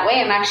it in that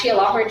way, I'm actually a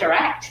lot more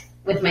direct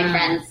with my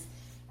friends.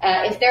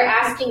 If they're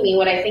asking me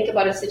what I think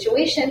about a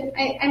situation,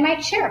 I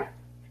might share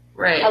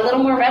a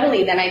little more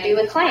readily than I do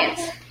with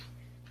clients.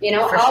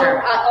 For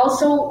sure.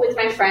 Also with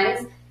my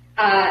friends,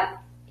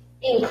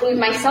 include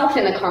myself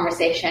in the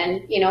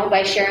conversation,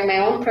 by sharing my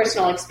own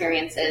personal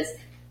experiences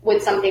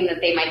with something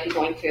that they might be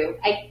going through.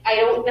 I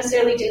don't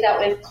necessarily do that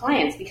with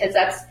clients because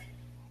that's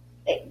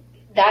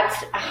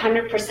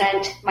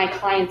 100% my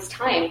client's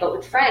time. But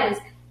with friends,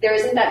 there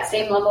isn't that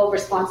same level of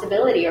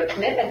responsibility or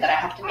commitment that I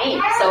have to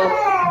make.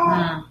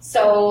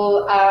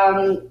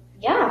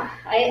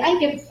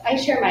 I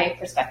share my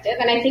perspective,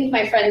 and I think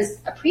my friends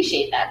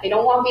appreciate that. They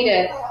don't want me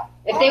to,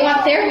 if they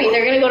want therapy,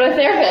 they're going to go to a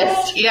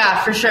therapist.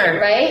 Yeah, for sure.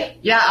 Right?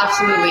 Yeah,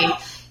 absolutely.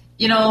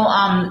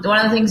 One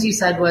of the things you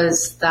said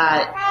was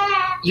that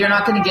you're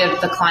not going to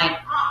give the client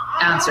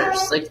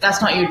answers. Like,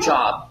 that's not your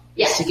job.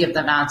 Yes. To give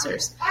them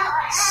answers.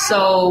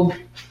 So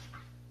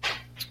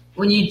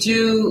when you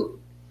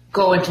do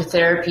go into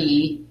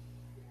therapy,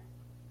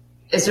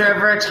 is there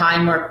ever a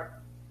time where,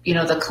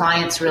 the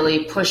client's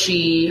really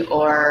pushy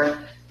or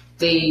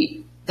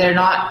they're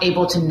not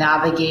able to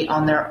navigate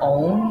on their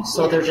own?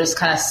 So they're just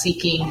kind of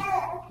seeking,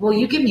 well,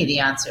 you give me the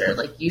answer.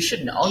 Like, you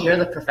should know. You're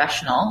the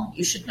professional.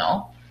 You should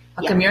know.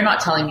 How come you're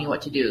not telling me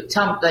what to do?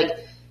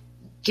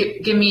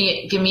 Give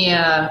me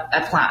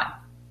a plan.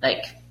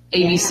 Like,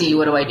 ABC,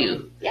 what do I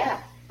do?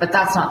 Yeah. But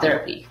that's not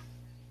therapy.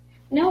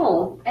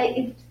 No.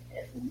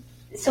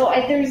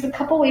 There's a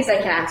couple ways I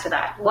can answer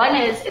that. One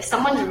is if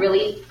someone's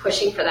really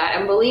pushing for that,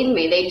 and believe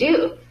me, they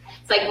do.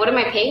 It's like, what am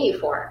I paying you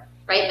for?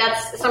 Right?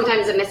 That's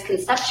sometimes a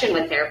misconception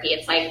with therapy.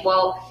 It's like,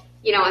 well,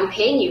 I'm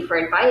paying you for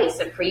advice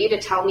and for you to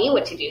tell me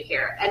what to do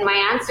here. And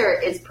my answer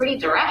is pretty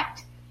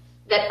direct,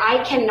 that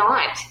I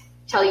cannot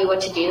tell you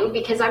what to do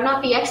because I'm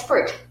not the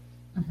expert.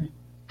 Mm-hmm.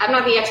 I'm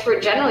not the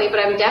expert generally, but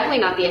I'm definitely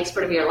not the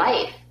expert of your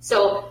life.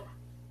 So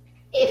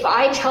if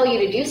I tell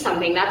you to do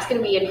something, that's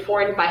going to be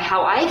informed by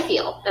how I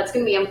feel. That's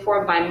going to be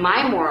informed by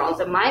my morals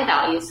and my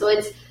values. So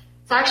it's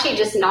actually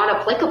just not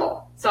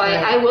applicable. So right.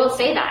 I will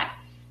say that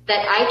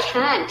I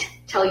can't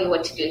tell you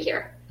what to do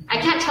here. I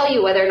can't tell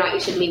you whether or not you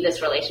should leave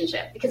this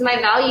relationship because my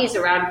values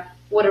around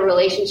what a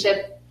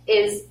relationship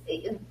is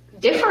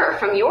differ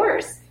from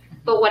yours.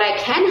 But what I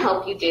can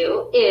help you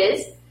do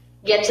is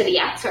get to the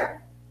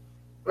answer,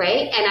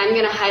 right? And I'm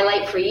going to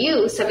highlight for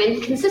you some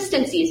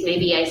inconsistencies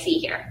maybe I see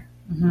here.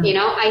 Mm-hmm.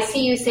 I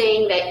see you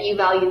saying that you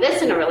value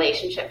this in a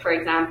relationship, for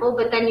example,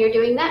 but then you're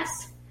doing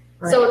this.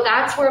 Right. So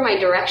that's where my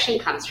direction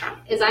comes from,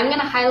 is I'm going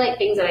to highlight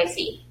things that I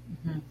see.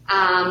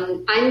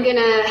 Mm-hmm. I'm going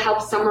to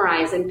help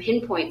summarize and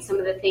pinpoint some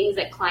of the things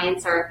that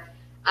clients are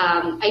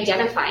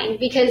identifying,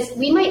 because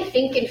we might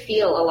think and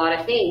feel a lot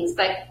of things,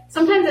 but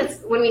sometimes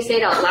it's when we say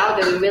it out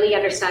loud that we really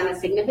understand the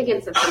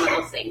significance of some of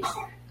those things.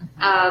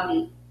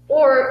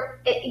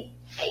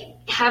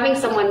 Having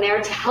someone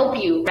there to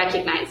help you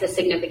recognize the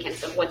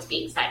significance of what's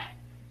being said.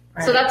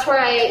 Right. So that's where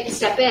I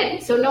step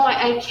in. So no,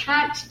 I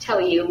can't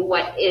tell you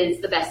what is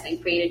the best thing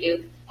for you to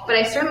do, but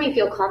I certainly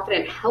feel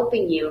confident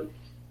helping you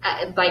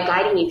by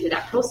guiding you through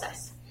that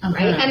process. Mm-hmm.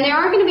 Right? And there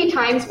are going to be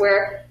times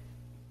where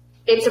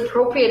it's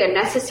appropriate and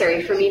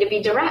necessary for me to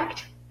be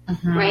direct.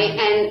 Mm-hmm. Right?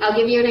 And I'll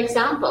give you an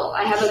example.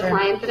 I have a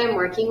client that I'm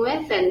working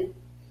with, and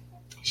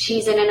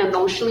she's in an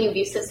emotionally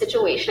abusive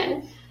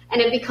situation.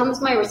 And it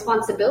becomes my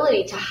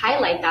responsibility to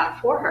highlight that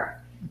for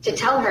her, to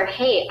tell her,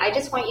 hey, I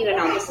just want you to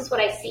know this is what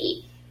I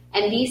see.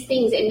 And these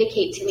things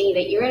indicate to me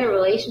that you're in a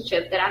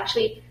relationship that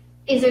actually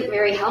isn't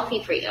very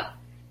healthy for you.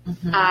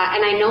 Mm-hmm. And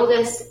I know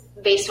this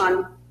based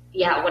on,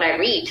 what I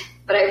read.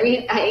 But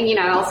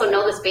I also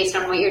know this based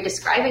on what you're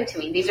describing to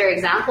me. These are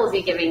examples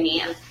you're giving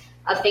me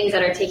of things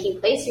that are taking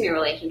place in your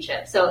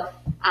relationship. So,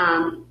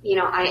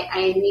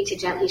 I need to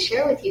gently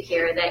share with you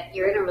here that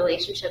you're in a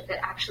relationship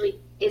that actually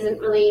isn't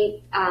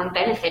really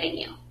benefiting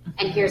you.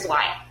 And here's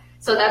why.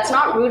 So that's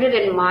not rooted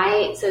in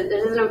so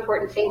this is an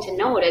important thing to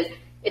note, is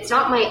it's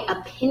not my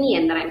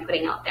opinion that I'm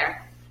putting out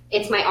there.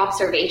 It's my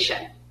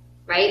observation,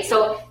 right?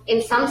 So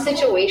in some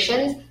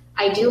situations,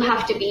 I do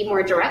have to be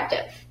more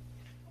directive,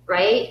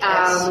 right?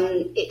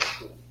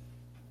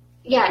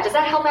 Yes. Does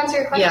that help answer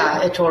your question?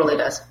 Yeah, it totally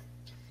does.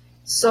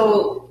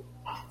 So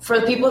for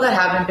the people that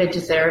haven't been to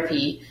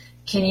therapy,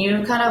 can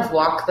you kind of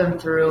walk them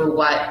through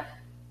what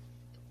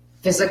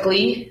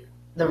physically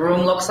the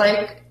room looks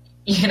like?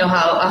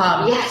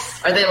 How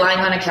yes. Are they lying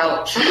on a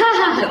couch with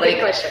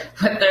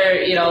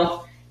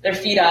their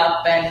feet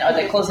up, and are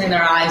they closing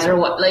their eyes, or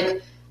what?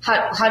 Like,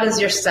 how does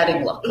your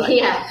setting look like?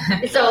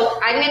 Yeah. So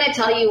I'm going to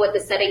tell you what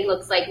the setting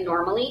looks like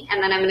normally,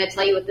 and then I'm going to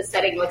tell you what the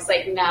setting looks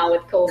like now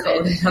with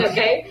COVID.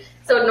 Okay.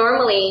 So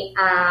normally,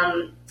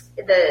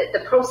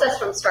 the process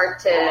from start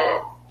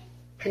to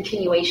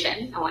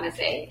continuation, I want to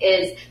say,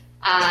 is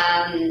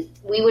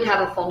we would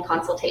have a phone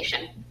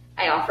consultation.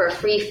 I offer a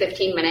free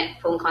 15-minute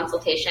phone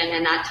consultation,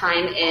 and that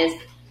time is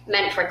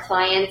meant for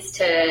clients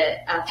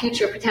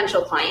future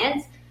potential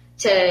clients,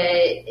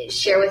 to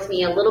share with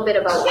me a little bit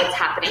about what's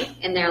happening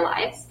in their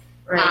lives.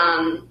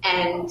 Right.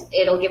 And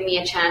it'll give me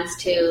a chance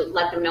to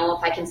let them know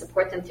if I can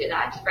support them through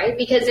that, right?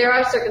 Because there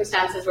are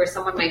circumstances where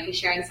someone might be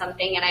sharing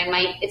something, and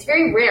it's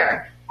very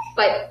rare,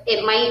 but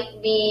it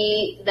might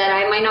be that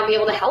I might not be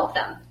able to help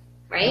them,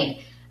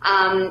 right?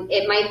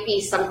 It might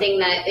be something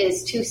that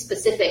is too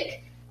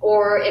specific,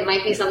 or it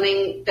might be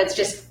something that's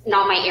just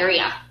not my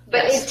area.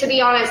 But Yes. to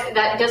be honest,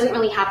 that doesn't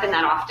really happen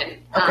that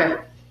often. Okay.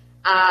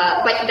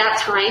 But that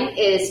time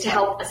is to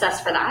help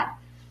assess for that.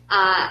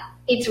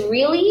 It's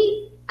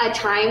really a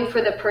time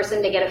for the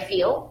person to get a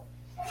feel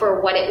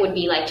for what it would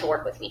be like to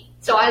work with me.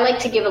 So I like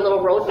to give a little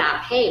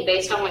roadmap. Hey,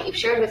 based on what you've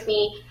shared with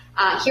me,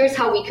 here's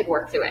how we could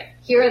work through it.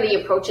 Here are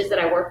the approaches that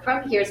I work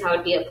from. Here's how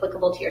it'd be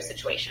applicable to your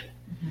situation.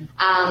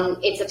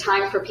 It's a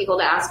time for people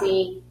to ask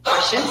me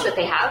questions that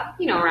they have,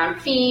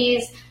 around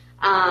fees,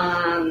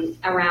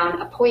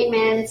 around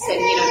appointments,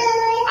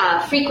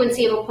 and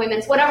frequency of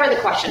appointments, whatever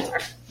the questions are.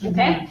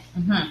 Okay.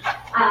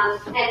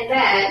 And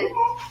then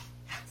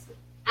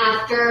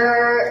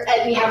after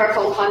we have our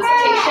phone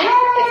consultation,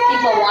 if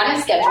people want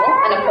to schedule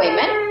an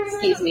appointment,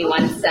 excuse me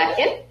 1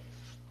 second.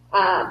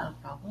 No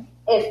problem.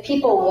 If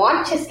people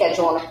want to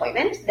schedule an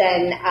appointment,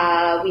 then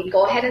we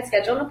go ahead and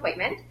schedule an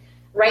appointment.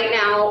 Right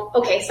now,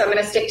 okay, so I'm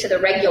going to stick to the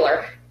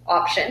regular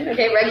option.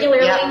 Okay,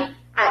 regularly,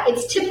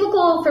 it's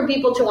typical for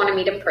people to want to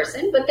meet in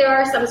person, but there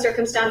are some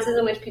circumstances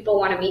in which people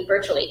want to meet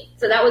virtually.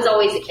 So that was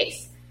always the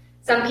case.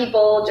 Some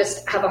people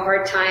just have a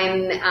hard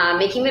time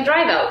making the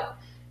drive out.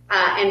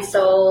 And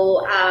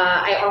so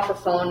I offer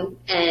phone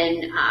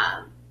and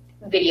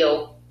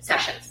video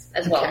sessions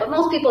as well, but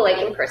most people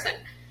like in person.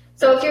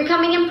 So if you're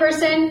coming in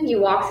person,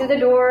 you walk through the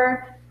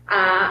door.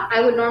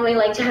 I would normally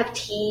like to have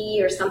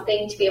tea or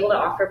something to be able to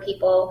offer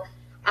people.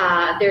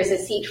 There's a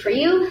seat for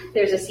you.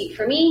 There's a seat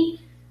for me.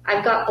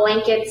 I've got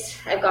blankets.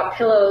 I've got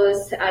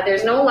pillows.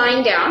 There's no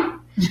lying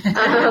down,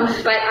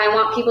 but I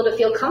want people to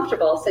feel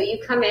comfortable. So you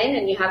come in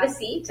and you have a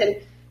seat, and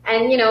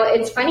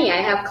it's funny.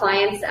 I have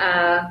clients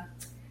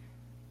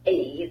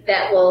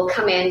that will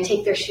come in,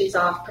 take their shoes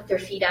off, put their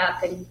feet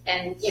up, and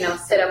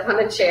sit up on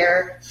the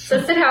chair.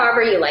 So sit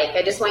however you like.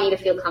 I just want you to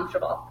feel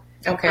comfortable.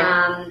 Okay.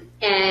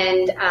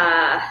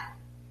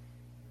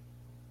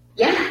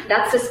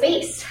 That's the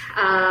space.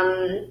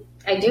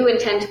 I do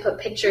intend to put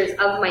pictures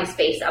of my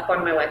space up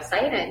on my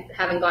website. I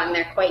haven't gotten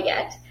there quite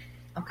yet.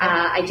 Okay.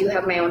 I do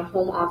have my own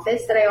home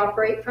office that I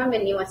operate from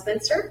in New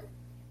Westminster.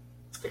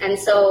 And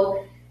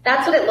so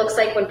that's what it looks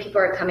like when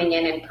people are coming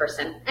in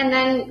person. And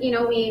then,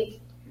 we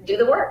do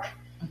the work.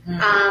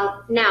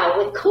 Now,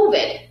 with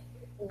COVID,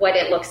 what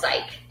it looks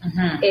like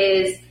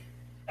is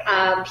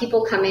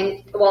people come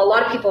in. Well, a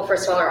lot of people,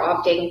 first of all, are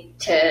opting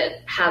to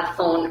have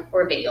phone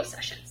or video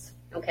sessions.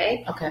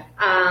 Okay. Okay.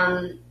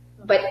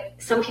 But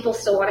some people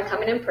still want to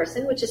come in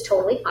person, which is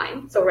totally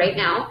fine. So right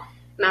now,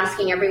 I'm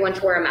asking everyone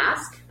to wear a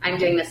mask. I'm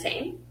doing the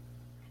same.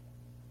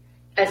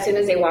 As soon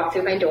as they walk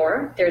through my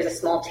door, there's a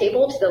small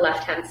table to the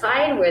left-hand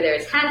side where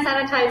there's hand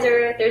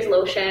sanitizer, there's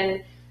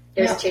lotion,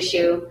 there's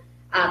tissue.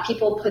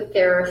 People put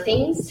their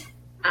things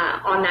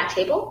on that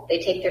table. They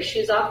take their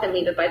shoes off and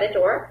leave it by the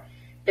door.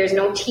 There's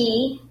no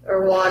tea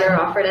or water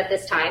offered at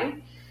this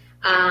time.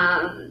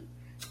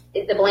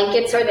 The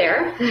blankets are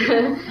there.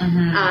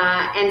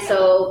 And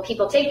so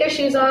people take their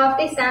shoes off,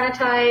 they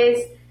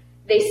sanitize,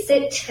 they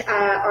sit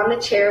on the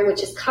chair,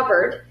 which is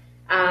covered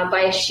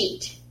by a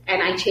sheet.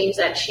 And I change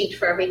that sheet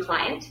for every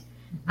client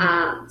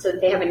so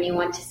that they have a new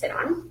one to sit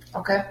on.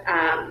 Okay.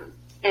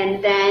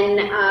 And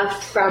then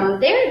from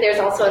there, there's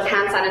also a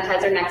hand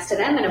sanitizer next to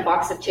them and a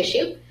box of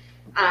tissue.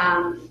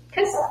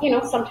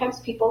 Because, sometimes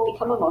people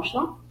become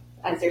emotional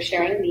as they're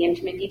sharing the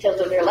intimate details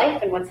of their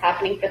life and what's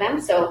happening for them.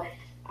 So,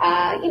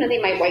 they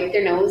might wipe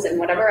their nose and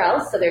whatever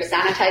else. So there's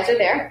sanitizer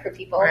there for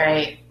people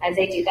as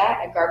they do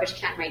that, a garbage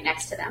can right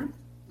next to them.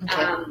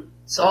 Okay.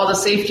 So all the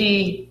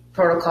safety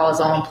protocol is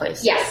all in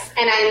place? Yes,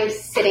 and I'm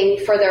sitting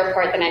further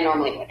apart than I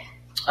normally would.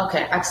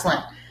 Okay,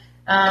 excellent.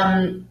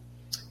 And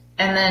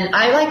then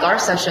I like our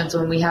sessions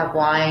when we have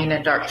wine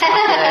and dark chocolate.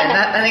 And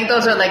I think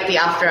those are like the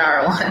after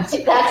hour ones.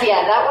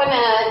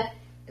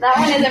 That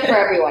one isn't for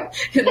everyone.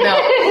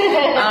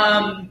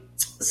 No.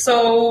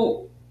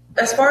 So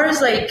as far as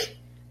like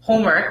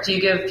homework, do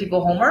you give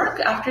people homework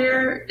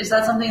after? Is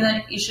that something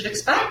that you should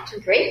expect?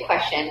 Great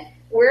question.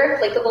 Where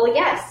applicable,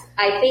 yes.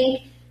 I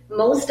think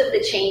most of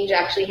the change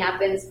actually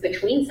happens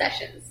between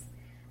sessions.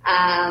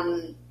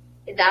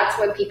 That's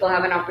when people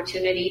have an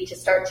opportunity to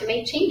start to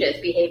make changes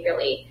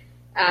behaviorally,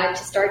 to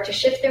start to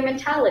shift their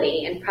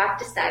mentality and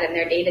practice that in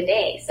their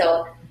day-to-day.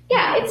 So,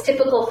 yeah, it's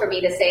typical for me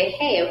to say,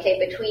 hey, okay,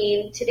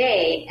 between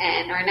today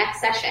and our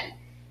next session,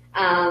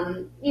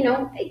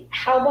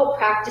 how about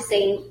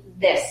practicing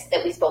this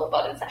that we spoke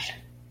about in session?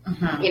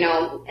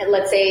 And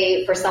let's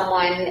say for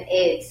someone,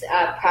 it's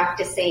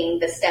practicing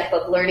the step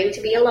of learning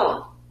to be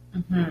alone.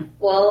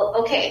 Well,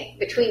 okay,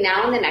 between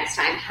now and the next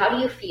time, how do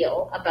you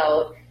feel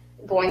about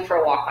going for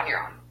a walk on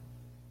your own?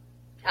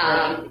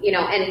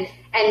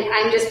 And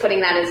I'm just putting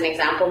that as an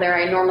example there.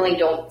 I normally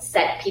don't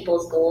set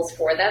people's goals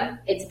for them.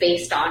 It's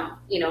based on,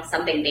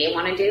 something they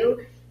want to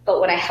do. But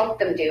what I help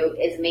them do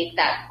is make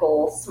that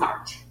goal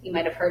SMART. You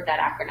might have heard that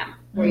acronym,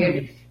 where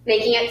you're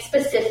making it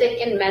specific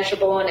and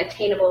measurable and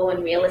attainable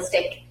and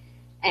realistic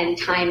and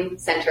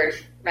time-centered,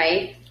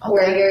 right? Okay.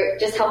 Where you're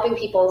just helping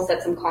people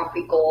set some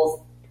concrete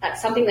goals. That's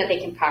something that they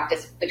can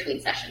practice between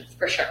sessions,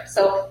 for sure.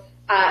 So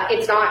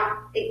It's not,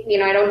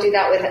 I don't do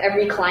that with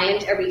every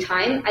client every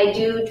time. I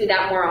do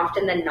that more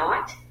often than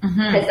not,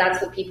 because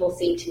that's what people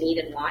seem to need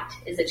and want,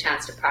 is a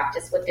chance to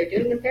practice what they're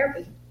doing in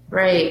therapy.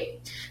 Right.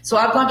 So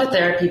I've gone to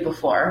therapy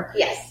before.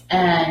 Yes.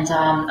 And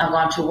I've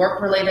gone to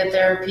work-related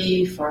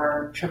therapy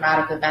for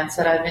traumatic events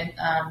that I've been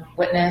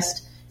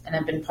witnessed and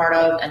have been part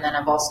of. And then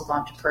I've also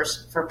gone to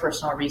for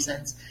personal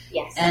reasons.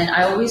 Yes. And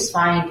I always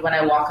find when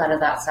I walk out of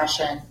that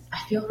session, I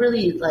feel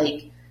really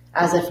like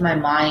as if my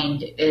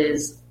mind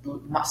is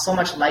so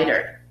much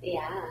lighter.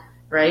 Yeah.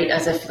 Right?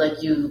 As if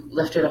like you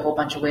lifted a whole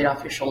bunch of weight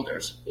off your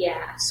shoulders.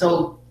 Yeah.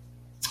 So,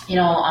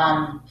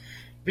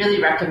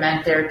 really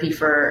recommend therapy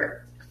for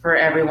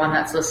everyone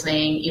that's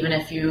listening, even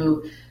if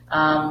you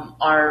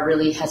are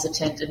really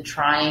hesitant in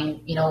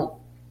trying,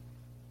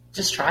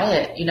 just try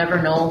it. You never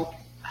know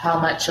how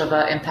much of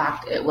an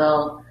impact it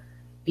will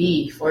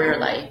be for your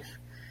life.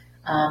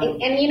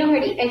 And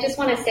Hardy, I just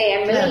want to say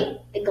I'm really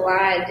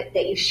glad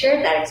that you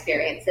shared that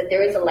experience, that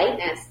there is a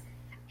lightness.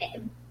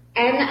 And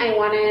I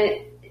want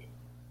to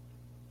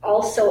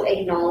also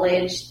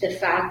acknowledge the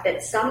fact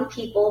that some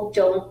people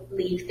don't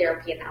leave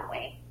therapy in that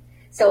way.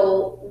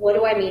 So what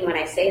do I mean when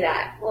I say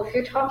that? Well, if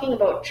you're talking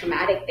about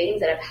traumatic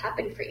things that have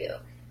happened for you,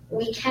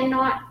 we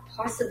cannot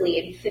possibly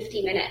in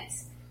 50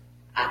 minutes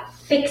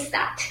fix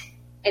that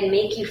and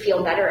make you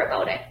feel better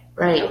about it.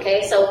 Right.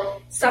 Okay,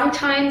 so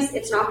sometimes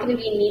it's not going to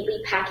be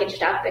neatly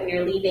packaged up and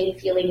you're leaving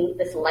feeling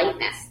this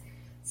lightness.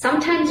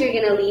 Sometimes you're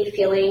going to leave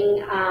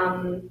feeling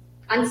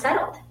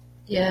unsettled.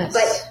 Yes.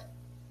 But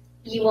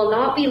you will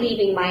not be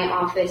leaving my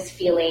office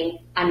feeling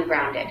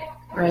ungrounded.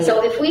 Right.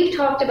 So if we've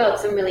talked about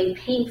some really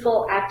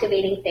painful,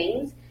 activating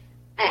things,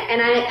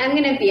 and I'm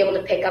going to be able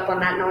to pick up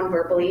on that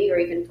non-verbally or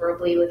even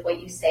verbally with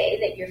what you say,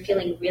 that you're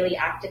feeling really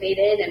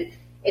activated and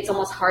it's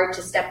almost hard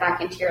to step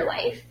back into your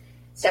life,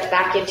 step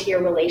back into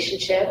your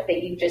relationship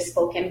that you've just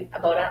spoken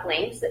about at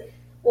length.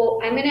 Well,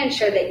 I'm going to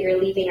ensure that you're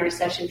leaving our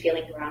session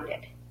feeling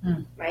grounded,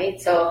 right?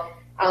 So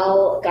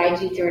I'll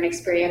guide you through an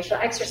experiential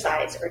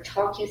exercise or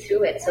talk you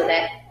through it so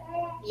that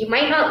you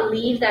might not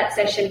leave that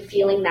session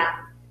feeling that,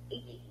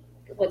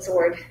 what's the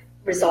word,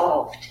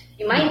 resolved.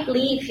 You might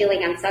leave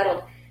feeling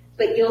unsettled,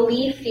 but you'll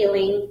leave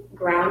feeling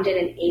grounded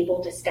and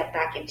able to step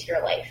back into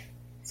your life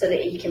so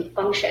that you can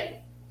function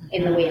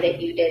in the way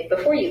that you did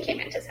before you came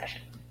into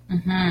session.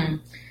 Mm-hmm.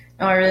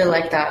 Oh, I really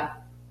like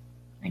that.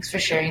 Thanks for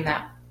sharing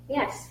that.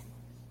 Yes.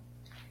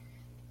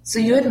 So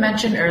you had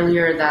mentioned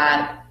earlier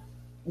that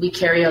we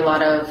carry a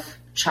lot of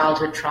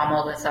childhood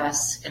trauma with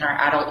us in our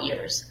adult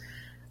years.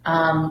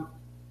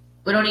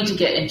 We don't need to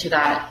get into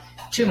that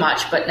too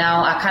much, but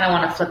now I kind of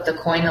want to flip the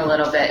coin a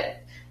little bit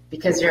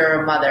because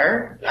you're a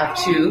mother of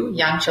 2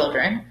 young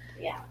children.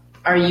 Yeah.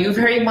 Are you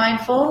very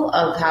mindful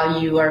of how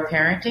you are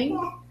parenting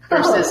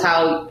versus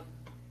how,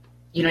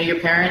 your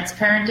parents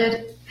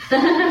parented?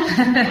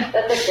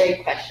 That's a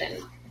great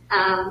question.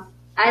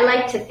 I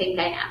like to think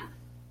I am.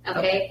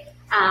 Okay.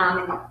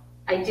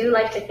 I do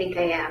like to think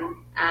I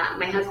am.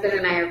 My husband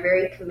and I are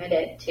very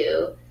committed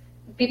to.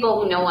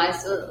 People who know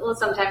us will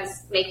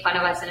sometimes make fun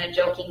of us in a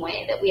joking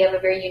way that we have a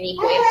very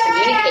unique way of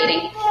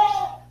communicating.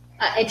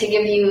 And to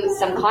give you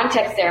some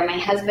context there, my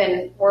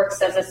husband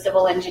works as a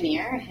civil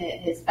engineer.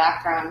 His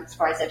background as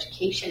far as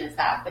education is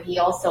that, but he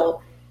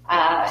also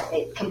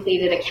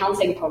completed a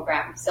counseling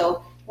program.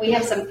 So we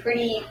have some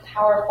pretty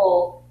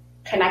powerful,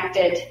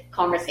 connected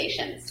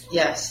conversations.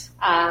 Yes.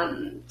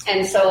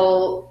 And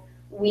so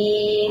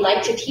we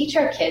like to teach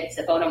our kids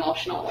about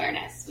emotional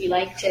awareness. We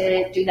like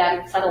to do that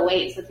in subtle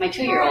ways. With my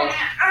 2-year-old,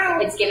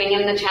 it's giving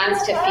him the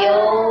chance to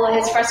feel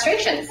his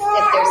frustrations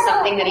if there's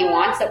something that he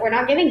wants that we're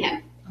not giving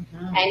him.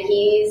 And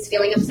he's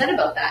feeling upset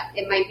about that.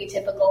 It might be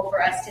typical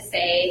for us to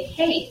say,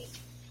 hey,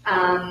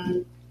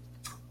 I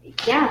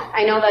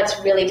know that's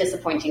really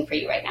disappointing for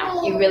you right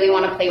now. You really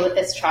want to play with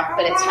this truck,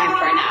 but it's time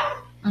for a nap.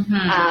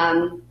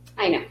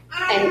 I know.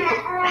 And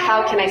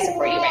how can I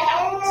support you right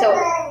now? So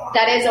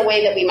that is a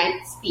way that we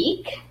might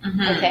speak.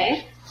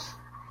 Okay.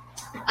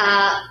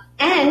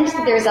 And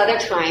there's other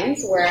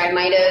times where I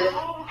might have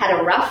had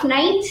a rough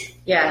night.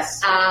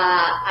 Yes.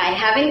 I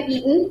haven't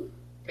eaten.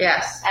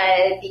 Yes.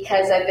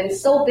 Because I've been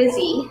so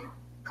busy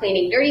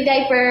cleaning dirty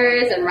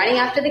diapers and running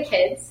after the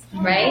kids,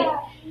 right?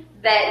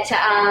 That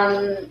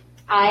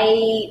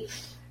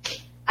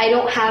I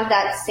don't have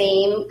that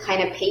same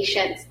kind of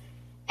patience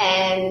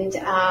and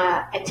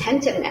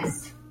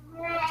attentiveness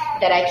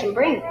that I can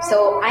bring.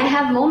 So I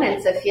have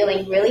moments of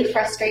feeling really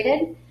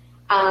frustrated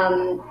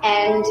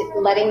and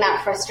letting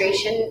that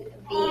frustration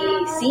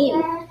be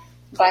seen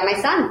by my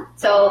son.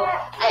 So,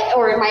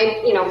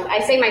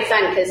 I say my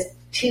son because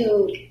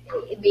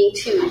being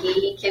two,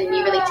 he can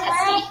be really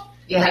testy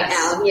right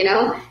now,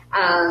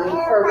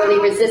 or really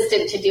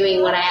resistant to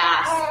doing what I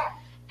ask.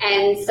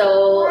 And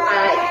so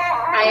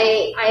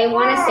I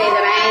want to say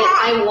that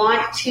I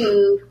want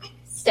to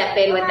step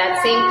in with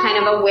that same kind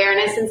of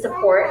awareness and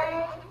support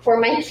for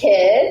my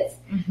kids.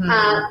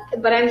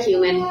 But I'm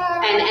human,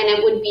 and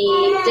it would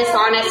be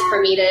dishonest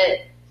for me to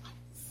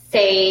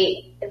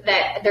say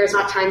that there's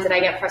not times that I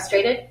get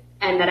frustrated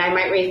and that I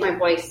might raise my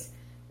voice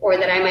or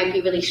that I might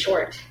be really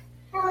short.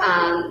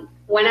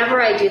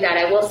 whenever I do that,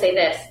 I will say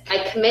this.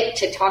 I commit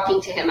to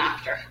talking to him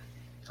after.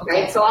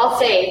 Okay. Right? So I'll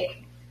say,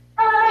 hey,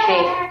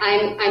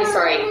 I'm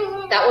sorry.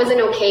 That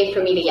wasn't okay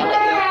for me to yell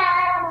at you.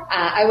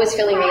 I was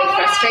feeling really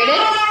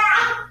frustrated.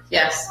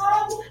 Yes.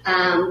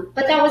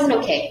 But that wasn't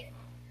okay.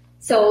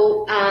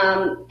 So,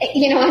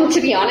 and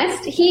to be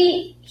honest,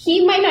 he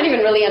might not even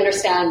really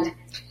understand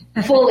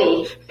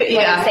fully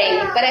what I'm saying.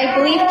 But I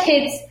believe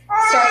kids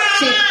start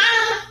to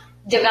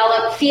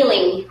develop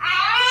feeling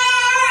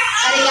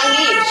at a young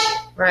age.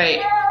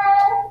 Right.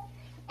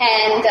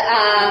 And,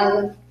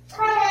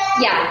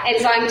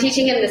 and so I'm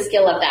teaching him the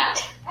skill of that.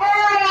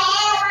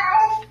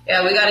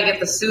 Yeah, we got to get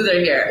the soother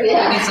here.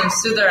 Yeah. We need some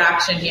soother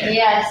action here.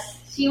 Yes,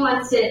 she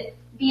wants to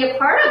be a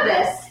part of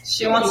this.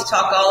 She wants to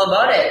talk all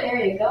about it. There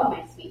you go,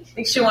 my sweet. I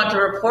think she wants to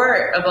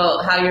report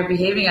about how you're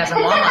behaving as a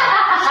mama.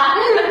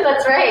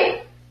 That's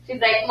right.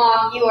 She's like,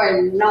 Mom, you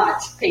are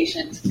not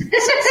patient. So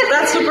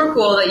that's super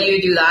cool that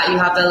you do that. You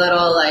have the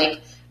little,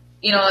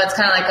 it's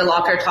kind of like a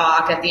locker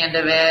talk at the end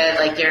of it.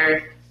 Like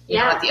you're,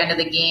 at the end of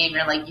the game,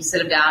 you're like, you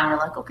sit him down and you're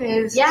like,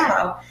 okay, this is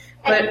how.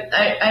 But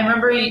I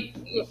remember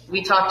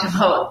we talked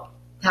about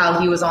how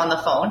he was on the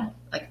phone,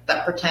 like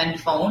that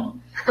pretend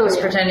phone. He was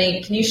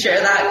pretending. Can you share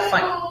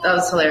that? That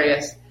was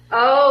hilarious.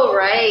 Oh,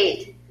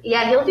 right.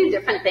 Yeah, he'll do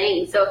different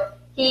things. So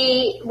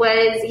he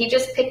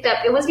just picked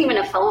up, it wasn't even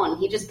a phone.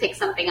 He just picked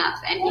something up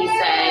and he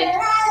said,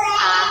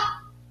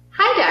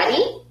 hi,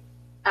 Daddy.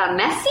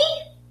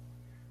 Messi?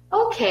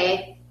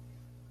 Okay.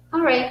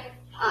 All right.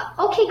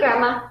 Okay,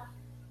 Grandma.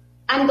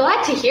 I'm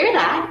glad to hear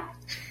that.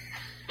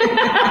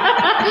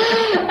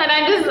 And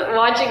I'm just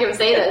watching him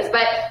say this.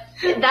 But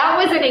that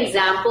was an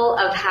example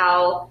of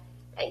how,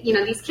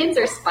 these kids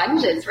are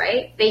sponges,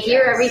 right? They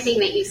hear everything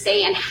that you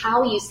say and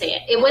how you say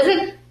it. It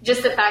wasn't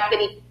just the fact that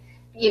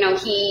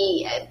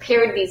he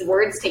paired these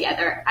words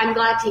together. I'm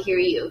glad to hear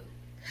you.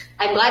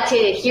 I'm glad to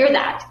hear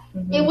that.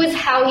 Mm-hmm. It was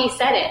how he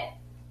said it.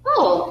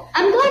 Oh,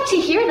 I'm glad to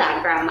hear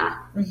that, Grandma.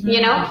 Mm-hmm.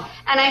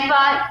 And I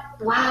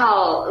thought,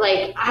 wow,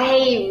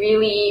 I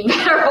really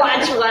better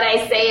watch what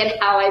I say and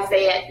how I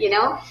say it,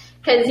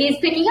 because he's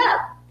picking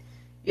up.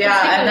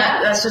 Yeah, and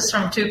that's just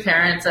from two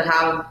parents that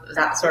have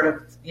that sort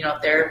of,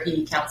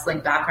 therapy, counseling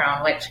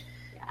background, which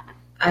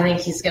I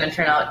think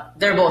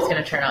they're both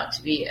going to turn out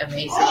to be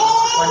amazing,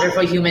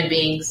 wonderful human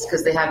beings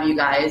because they have you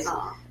guys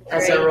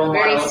as their role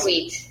models. Very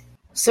sweet.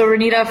 So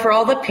Renita, for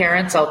all the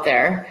parents out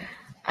there,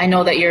 I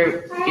know that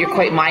you're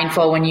quite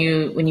mindful when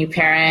you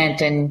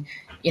parent and,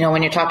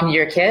 when you're talking to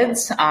your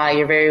kids,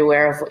 you're very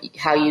aware of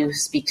how you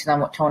speak to them,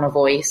 what tone of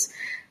voice.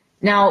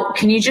 Now,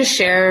 can you just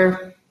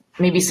share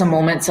maybe some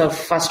moments of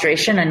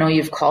frustration? I know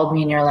you've called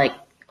me and you're like,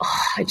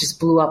 oh, I just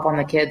blew up on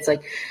the kids.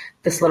 Like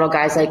this little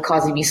guy's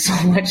causing me so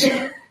much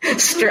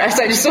stress.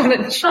 I just want to,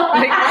 and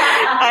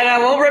I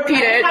won't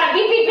repeat it.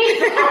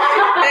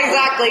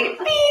 Exactly.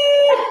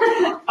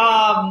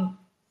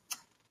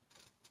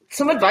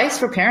 Some advice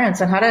for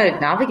parents on how to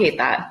navigate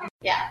that.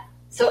 Yeah.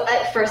 So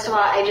first of all,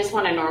 I just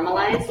want to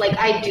normalize,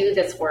 I do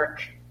this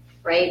work,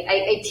 right?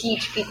 I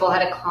teach people how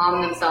to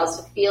calm themselves,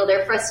 to feel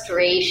their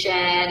frustration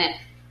and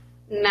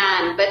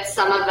but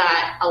some of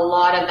that, a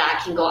lot of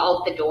that can go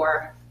out the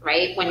door,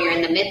 right? When you're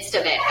in the midst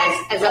of it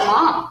as a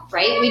mom,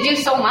 right? We do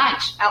so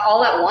much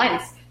all at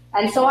once.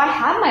 And so I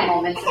have my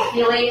moments of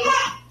feeling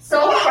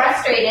so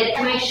frustrated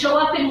and I show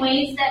up in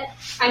ways that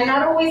I'm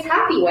not always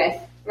happy with,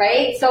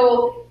 right?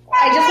 So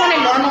I just want to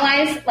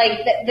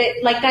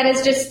normalize that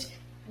is just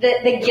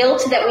the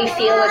guilt that we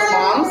feel as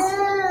moms.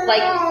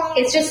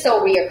 It's just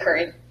so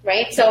reoccurring,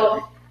 right?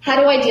 So how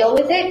do I deal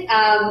with it?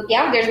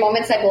 There's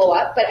moments I blow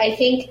up, but I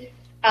think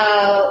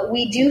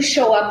we do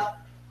show up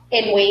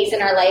in ways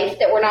in our life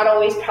that we're not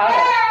always proud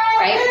of,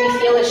 right? We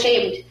feel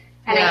ashamed.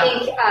 And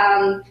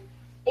I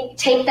think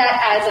take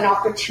that as an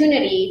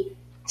opportunity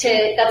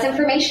that's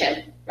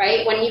information,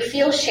 right? When you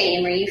feel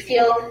shame or you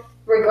feel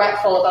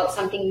regretful about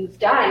something you've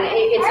done,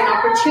 it's an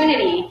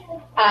opportunity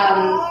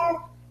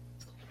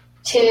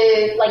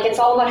it's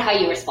all about how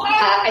you respond.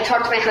 I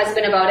talked to my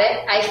husband about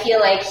it. I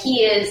feel like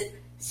he is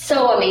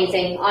so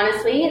amazing,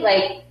 honestly.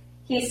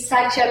 He's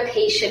such a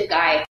patient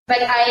guy.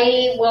 But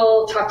I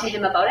will talk to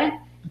him about it.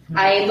 Mm-hmm.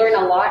 I learn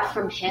a lot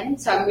from him,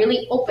 so I'm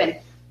really open.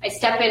 I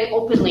step in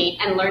openly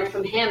and learn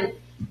from him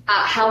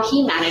how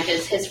he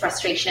manages his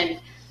frustration.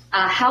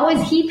 How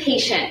is he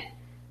patient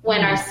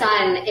when our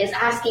son is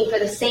asking for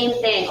the same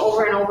thing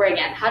over and over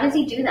again? How does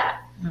he do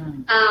that?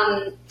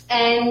 Mm.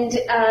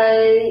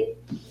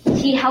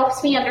 He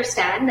helps me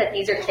understand that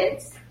these are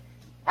kids.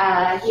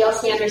 He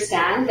helps me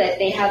understand that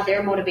they have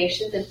their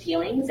motivations and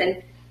feelings. So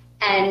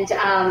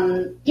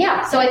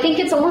I think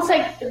it's almost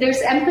like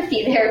there's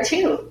empathy there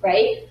too,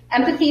 right?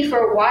 Empathy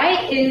for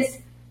why is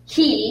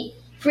he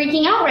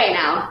freaking out right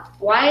now?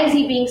 Why is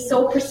he being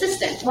so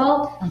persistent?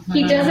 Well,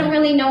 he doesn't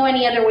really know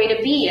any other way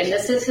to be, and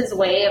this is his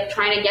way of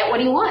trying to get what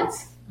he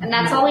wants, and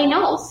that's all he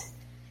knows.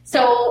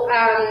 So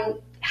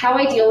how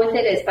I deal with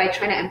it is by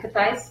trying to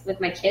empathize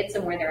with my kids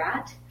and where they're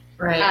at.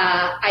 Right.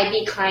 I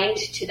be kind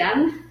to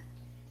them,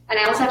 and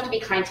I also have to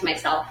be kind to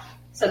myself.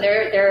 So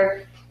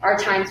there are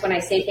times when I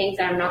say things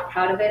that I'm not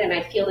proud of it, and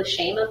I feel the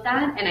shame of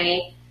that, and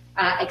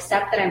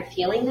accept that I'm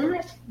feeling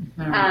that.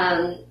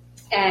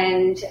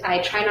 And I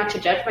try not to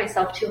judge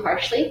myself too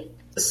harshly.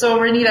 So,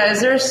 Renita,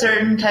 is there a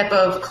certain type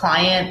of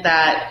client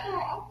that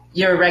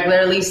you're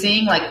regularly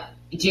seeing? Like,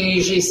 do you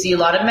usually see a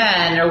lot of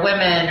men or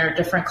women or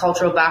different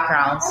cultural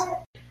backgrounds?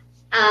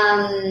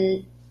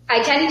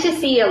 I tend to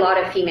see a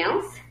lot of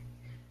females.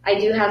 I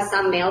do have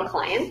some male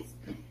clients.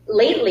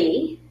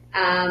 Lately,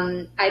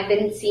 I've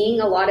been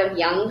seeing a lot of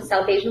young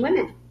South Asian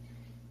women.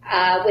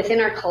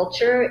 Within our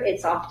culture,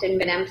 it's often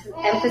been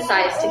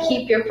emphasized to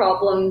keep your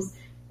problems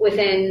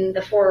within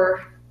the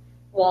four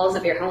walls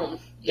of your home,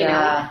 you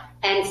know?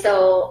 And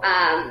so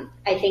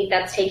I think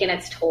that's taken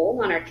its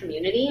toll on our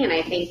community. And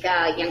I think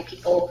young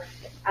people,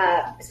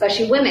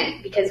 especially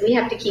women, because we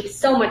have to keep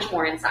so much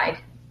more inside,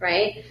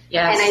 right?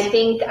 Yes. And I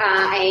think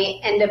I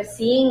end up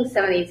seeing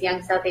some of these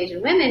young South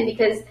Asian women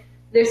because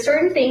there's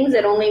certain things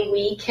that only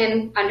we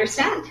can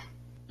understand,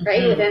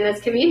 right, within this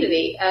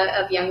community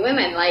of young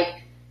women. Like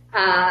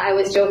I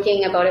was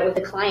joking about it with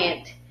a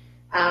client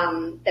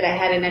that I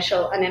had an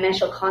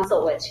initial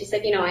consult with. She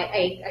said, you know,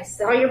 I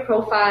saw your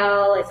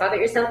profile. I saw that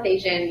you're South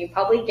Asian. You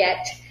probably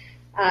get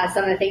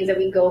some of the things that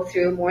we go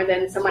through more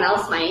than someone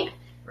else might.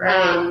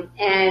 Right.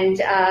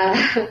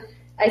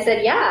 I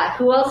said, yeah,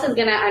 who else is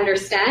going to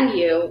understand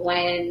you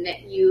when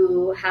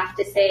you have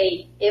to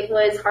say it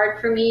was hard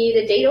for me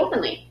to date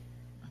openly?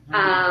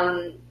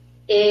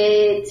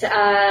 It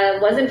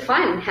wasn't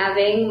fun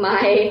having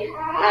my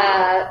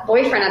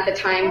boyfriend at the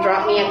time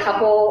drop me a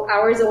couple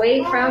hours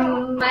away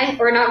from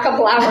or not a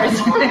couple hours.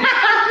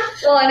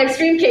 Well, in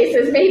extreme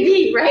cases,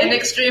 maybe, right? In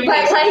extreme but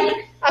cases.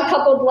 like a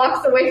couple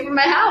blocks away from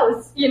my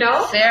house, you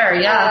know?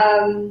 Fair,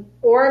 yeah.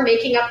 Or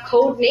making up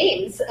code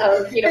names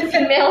of, you know,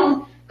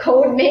 female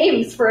code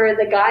names for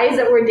the guys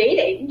that we're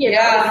dating, you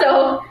know?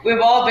 So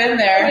we've all been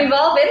there. We've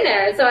all been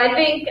there. So I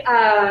think,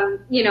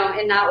 you know,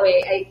 in that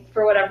way,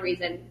 for that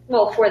reason,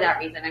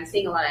 I'm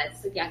seeing a lot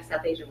of young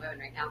South Asian women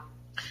right now.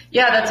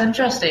 Yeah, that's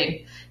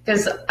interesting.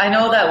 Because I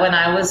know that when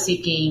I was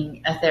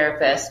seeking a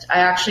therapist, I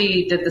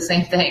actually did the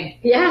same thing.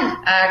 Yeah.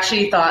 I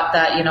actually thought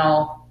that, you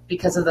know,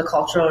 because of the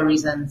cultural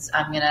reasons,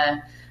 I'm going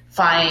to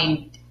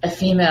find a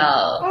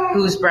female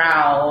who's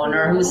brown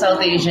or who's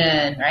South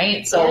Asian,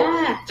 right? So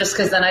just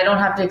because then I don't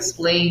have to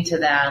explain to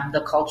them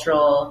the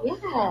cultural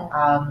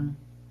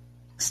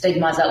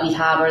stigmas that we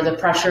have or the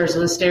pressures or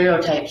the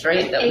stereotypes,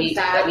 right?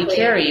 That we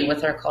carry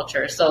with our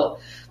culture. So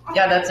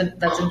yeah,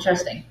 that's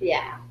interesting.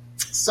 Yeah.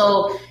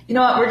 So, you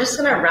know what, we're just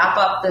going to wrap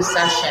up this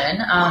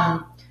session.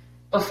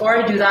 Before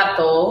I do that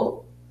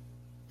though,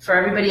 for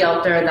everybody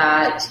out there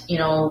that, you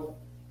know,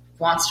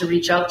 wants to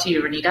reach out to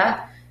you,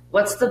 Renita,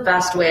 what's the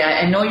best way?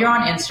 I know you're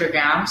on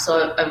Instagram,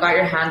 so I've got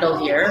your handle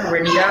here,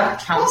 Renita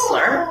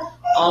Counselor,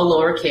 all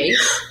lowercase.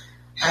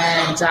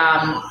 And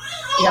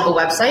you have a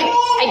website?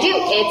 I do.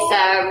 It's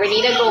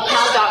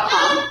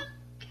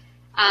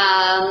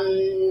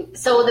renitagopal.com.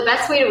 So the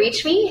best way to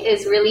reach me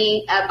is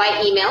really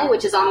by email,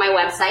 which is on my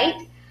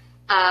website.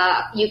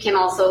 You can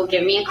also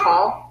give me a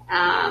call.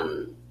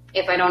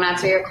 If I don't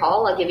answer your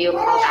call, I'll give you a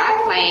call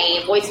back.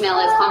 My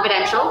voicemail is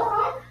confidential.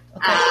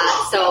 Okay.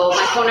 So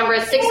my phone number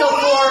is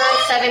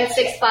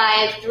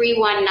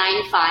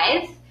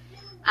 604-765-3195.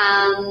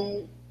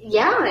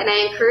 Yeah, and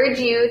I encourage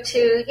you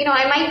to, you know,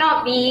 I might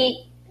not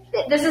be,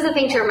 this is a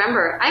thing to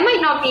remember, I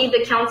might not be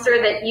the counselor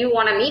that you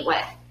want to meet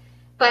with,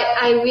 but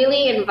I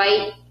really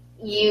invite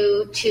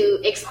you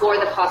to explore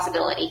the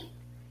possibility.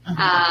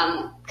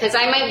 Because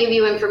I might give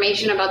you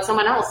information about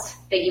someone else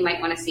that you might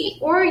want to see,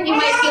 or you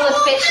might feel a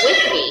fit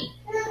with me.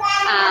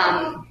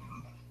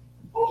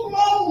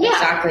 Yeah,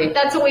 exactly.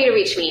 That's a way to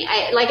reach me.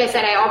 Like I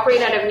said, I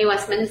operate out of New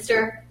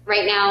Westminster.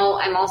 Right now,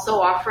 I'm also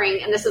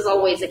offering, and this is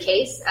always the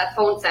case,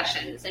 phone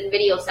sessions and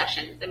video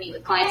sessions. I meet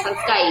with clients on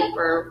Skype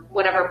or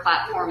whatever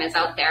platform is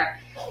out there.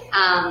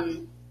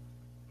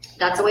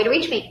 That's a way to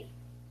reach me.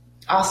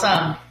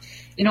 Awesome.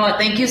 You know what?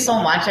 Thank you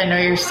so much. I know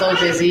you're so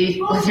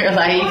busy with your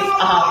life.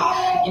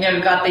 You know,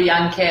 you've got the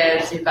young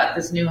kids, you've got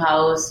this new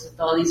house with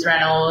all these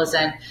renos,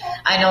 and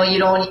I know you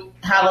don't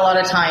have a lot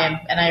of time,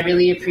 and I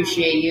really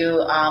appreciate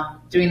you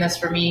doing this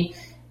for me.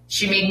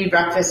 She made me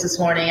breakfast this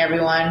morning,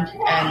 everyone,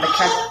 and the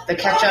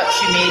ketchup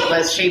she made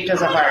was shaped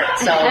as a heart.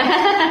 So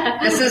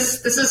this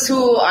is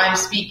who I'm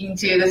speaking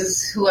to. This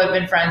is who I've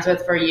been friends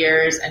with for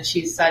years, and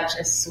she's such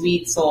a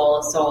sweet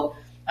soul. So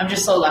I'm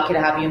just so lucky to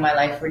have you in my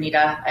life,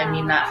 Renita. I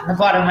mean that from the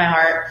bottom of my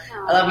heart.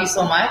 I love you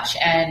so much,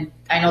 and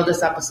I know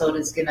this episode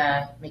is going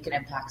to make an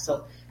impact.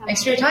 So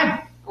thanks for your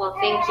time. Well,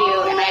 thank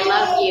you, and I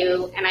love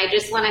you. And I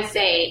just want to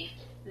say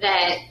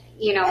that,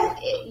 you know,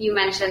 you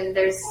mentioned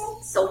there's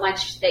so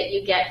much that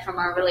you get from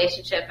our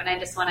relationship, and I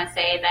just want to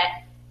say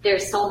that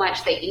there's so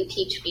much that you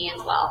teach me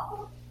as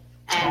well.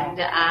 And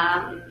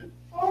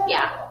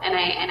yeah,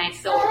 and I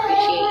so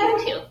appreciate you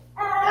too.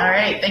 All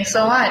right, thanks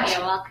so much.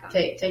 You're welcome.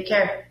 Okay, take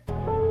care.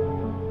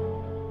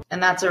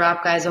 And that's a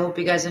wrap, guys. I hope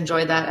you guys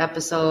enjoyed that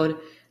episode.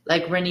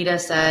 Like Renita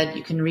said,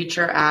 you can reach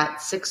her at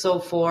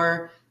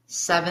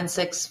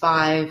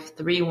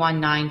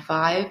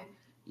 604-765-3195.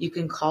 You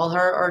can call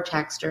her or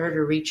text her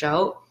to reach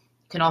out.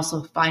 can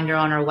also find her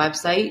on our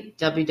website,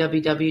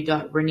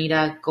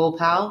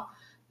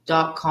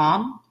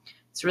 www.renitagopal.com.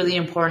 It's really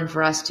important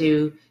for us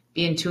to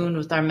be in tune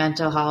with our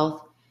mental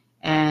health.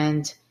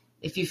 And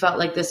if you felt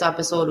like this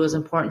episode was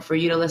important for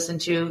you to listen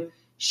to,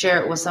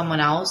 share it with someone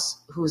else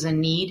who's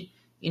in need.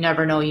 You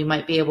never know, you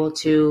might be able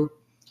to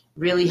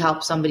really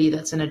help somebody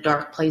that's in a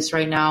dark place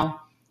right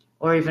now,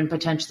 or even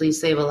potentially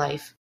save a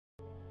life.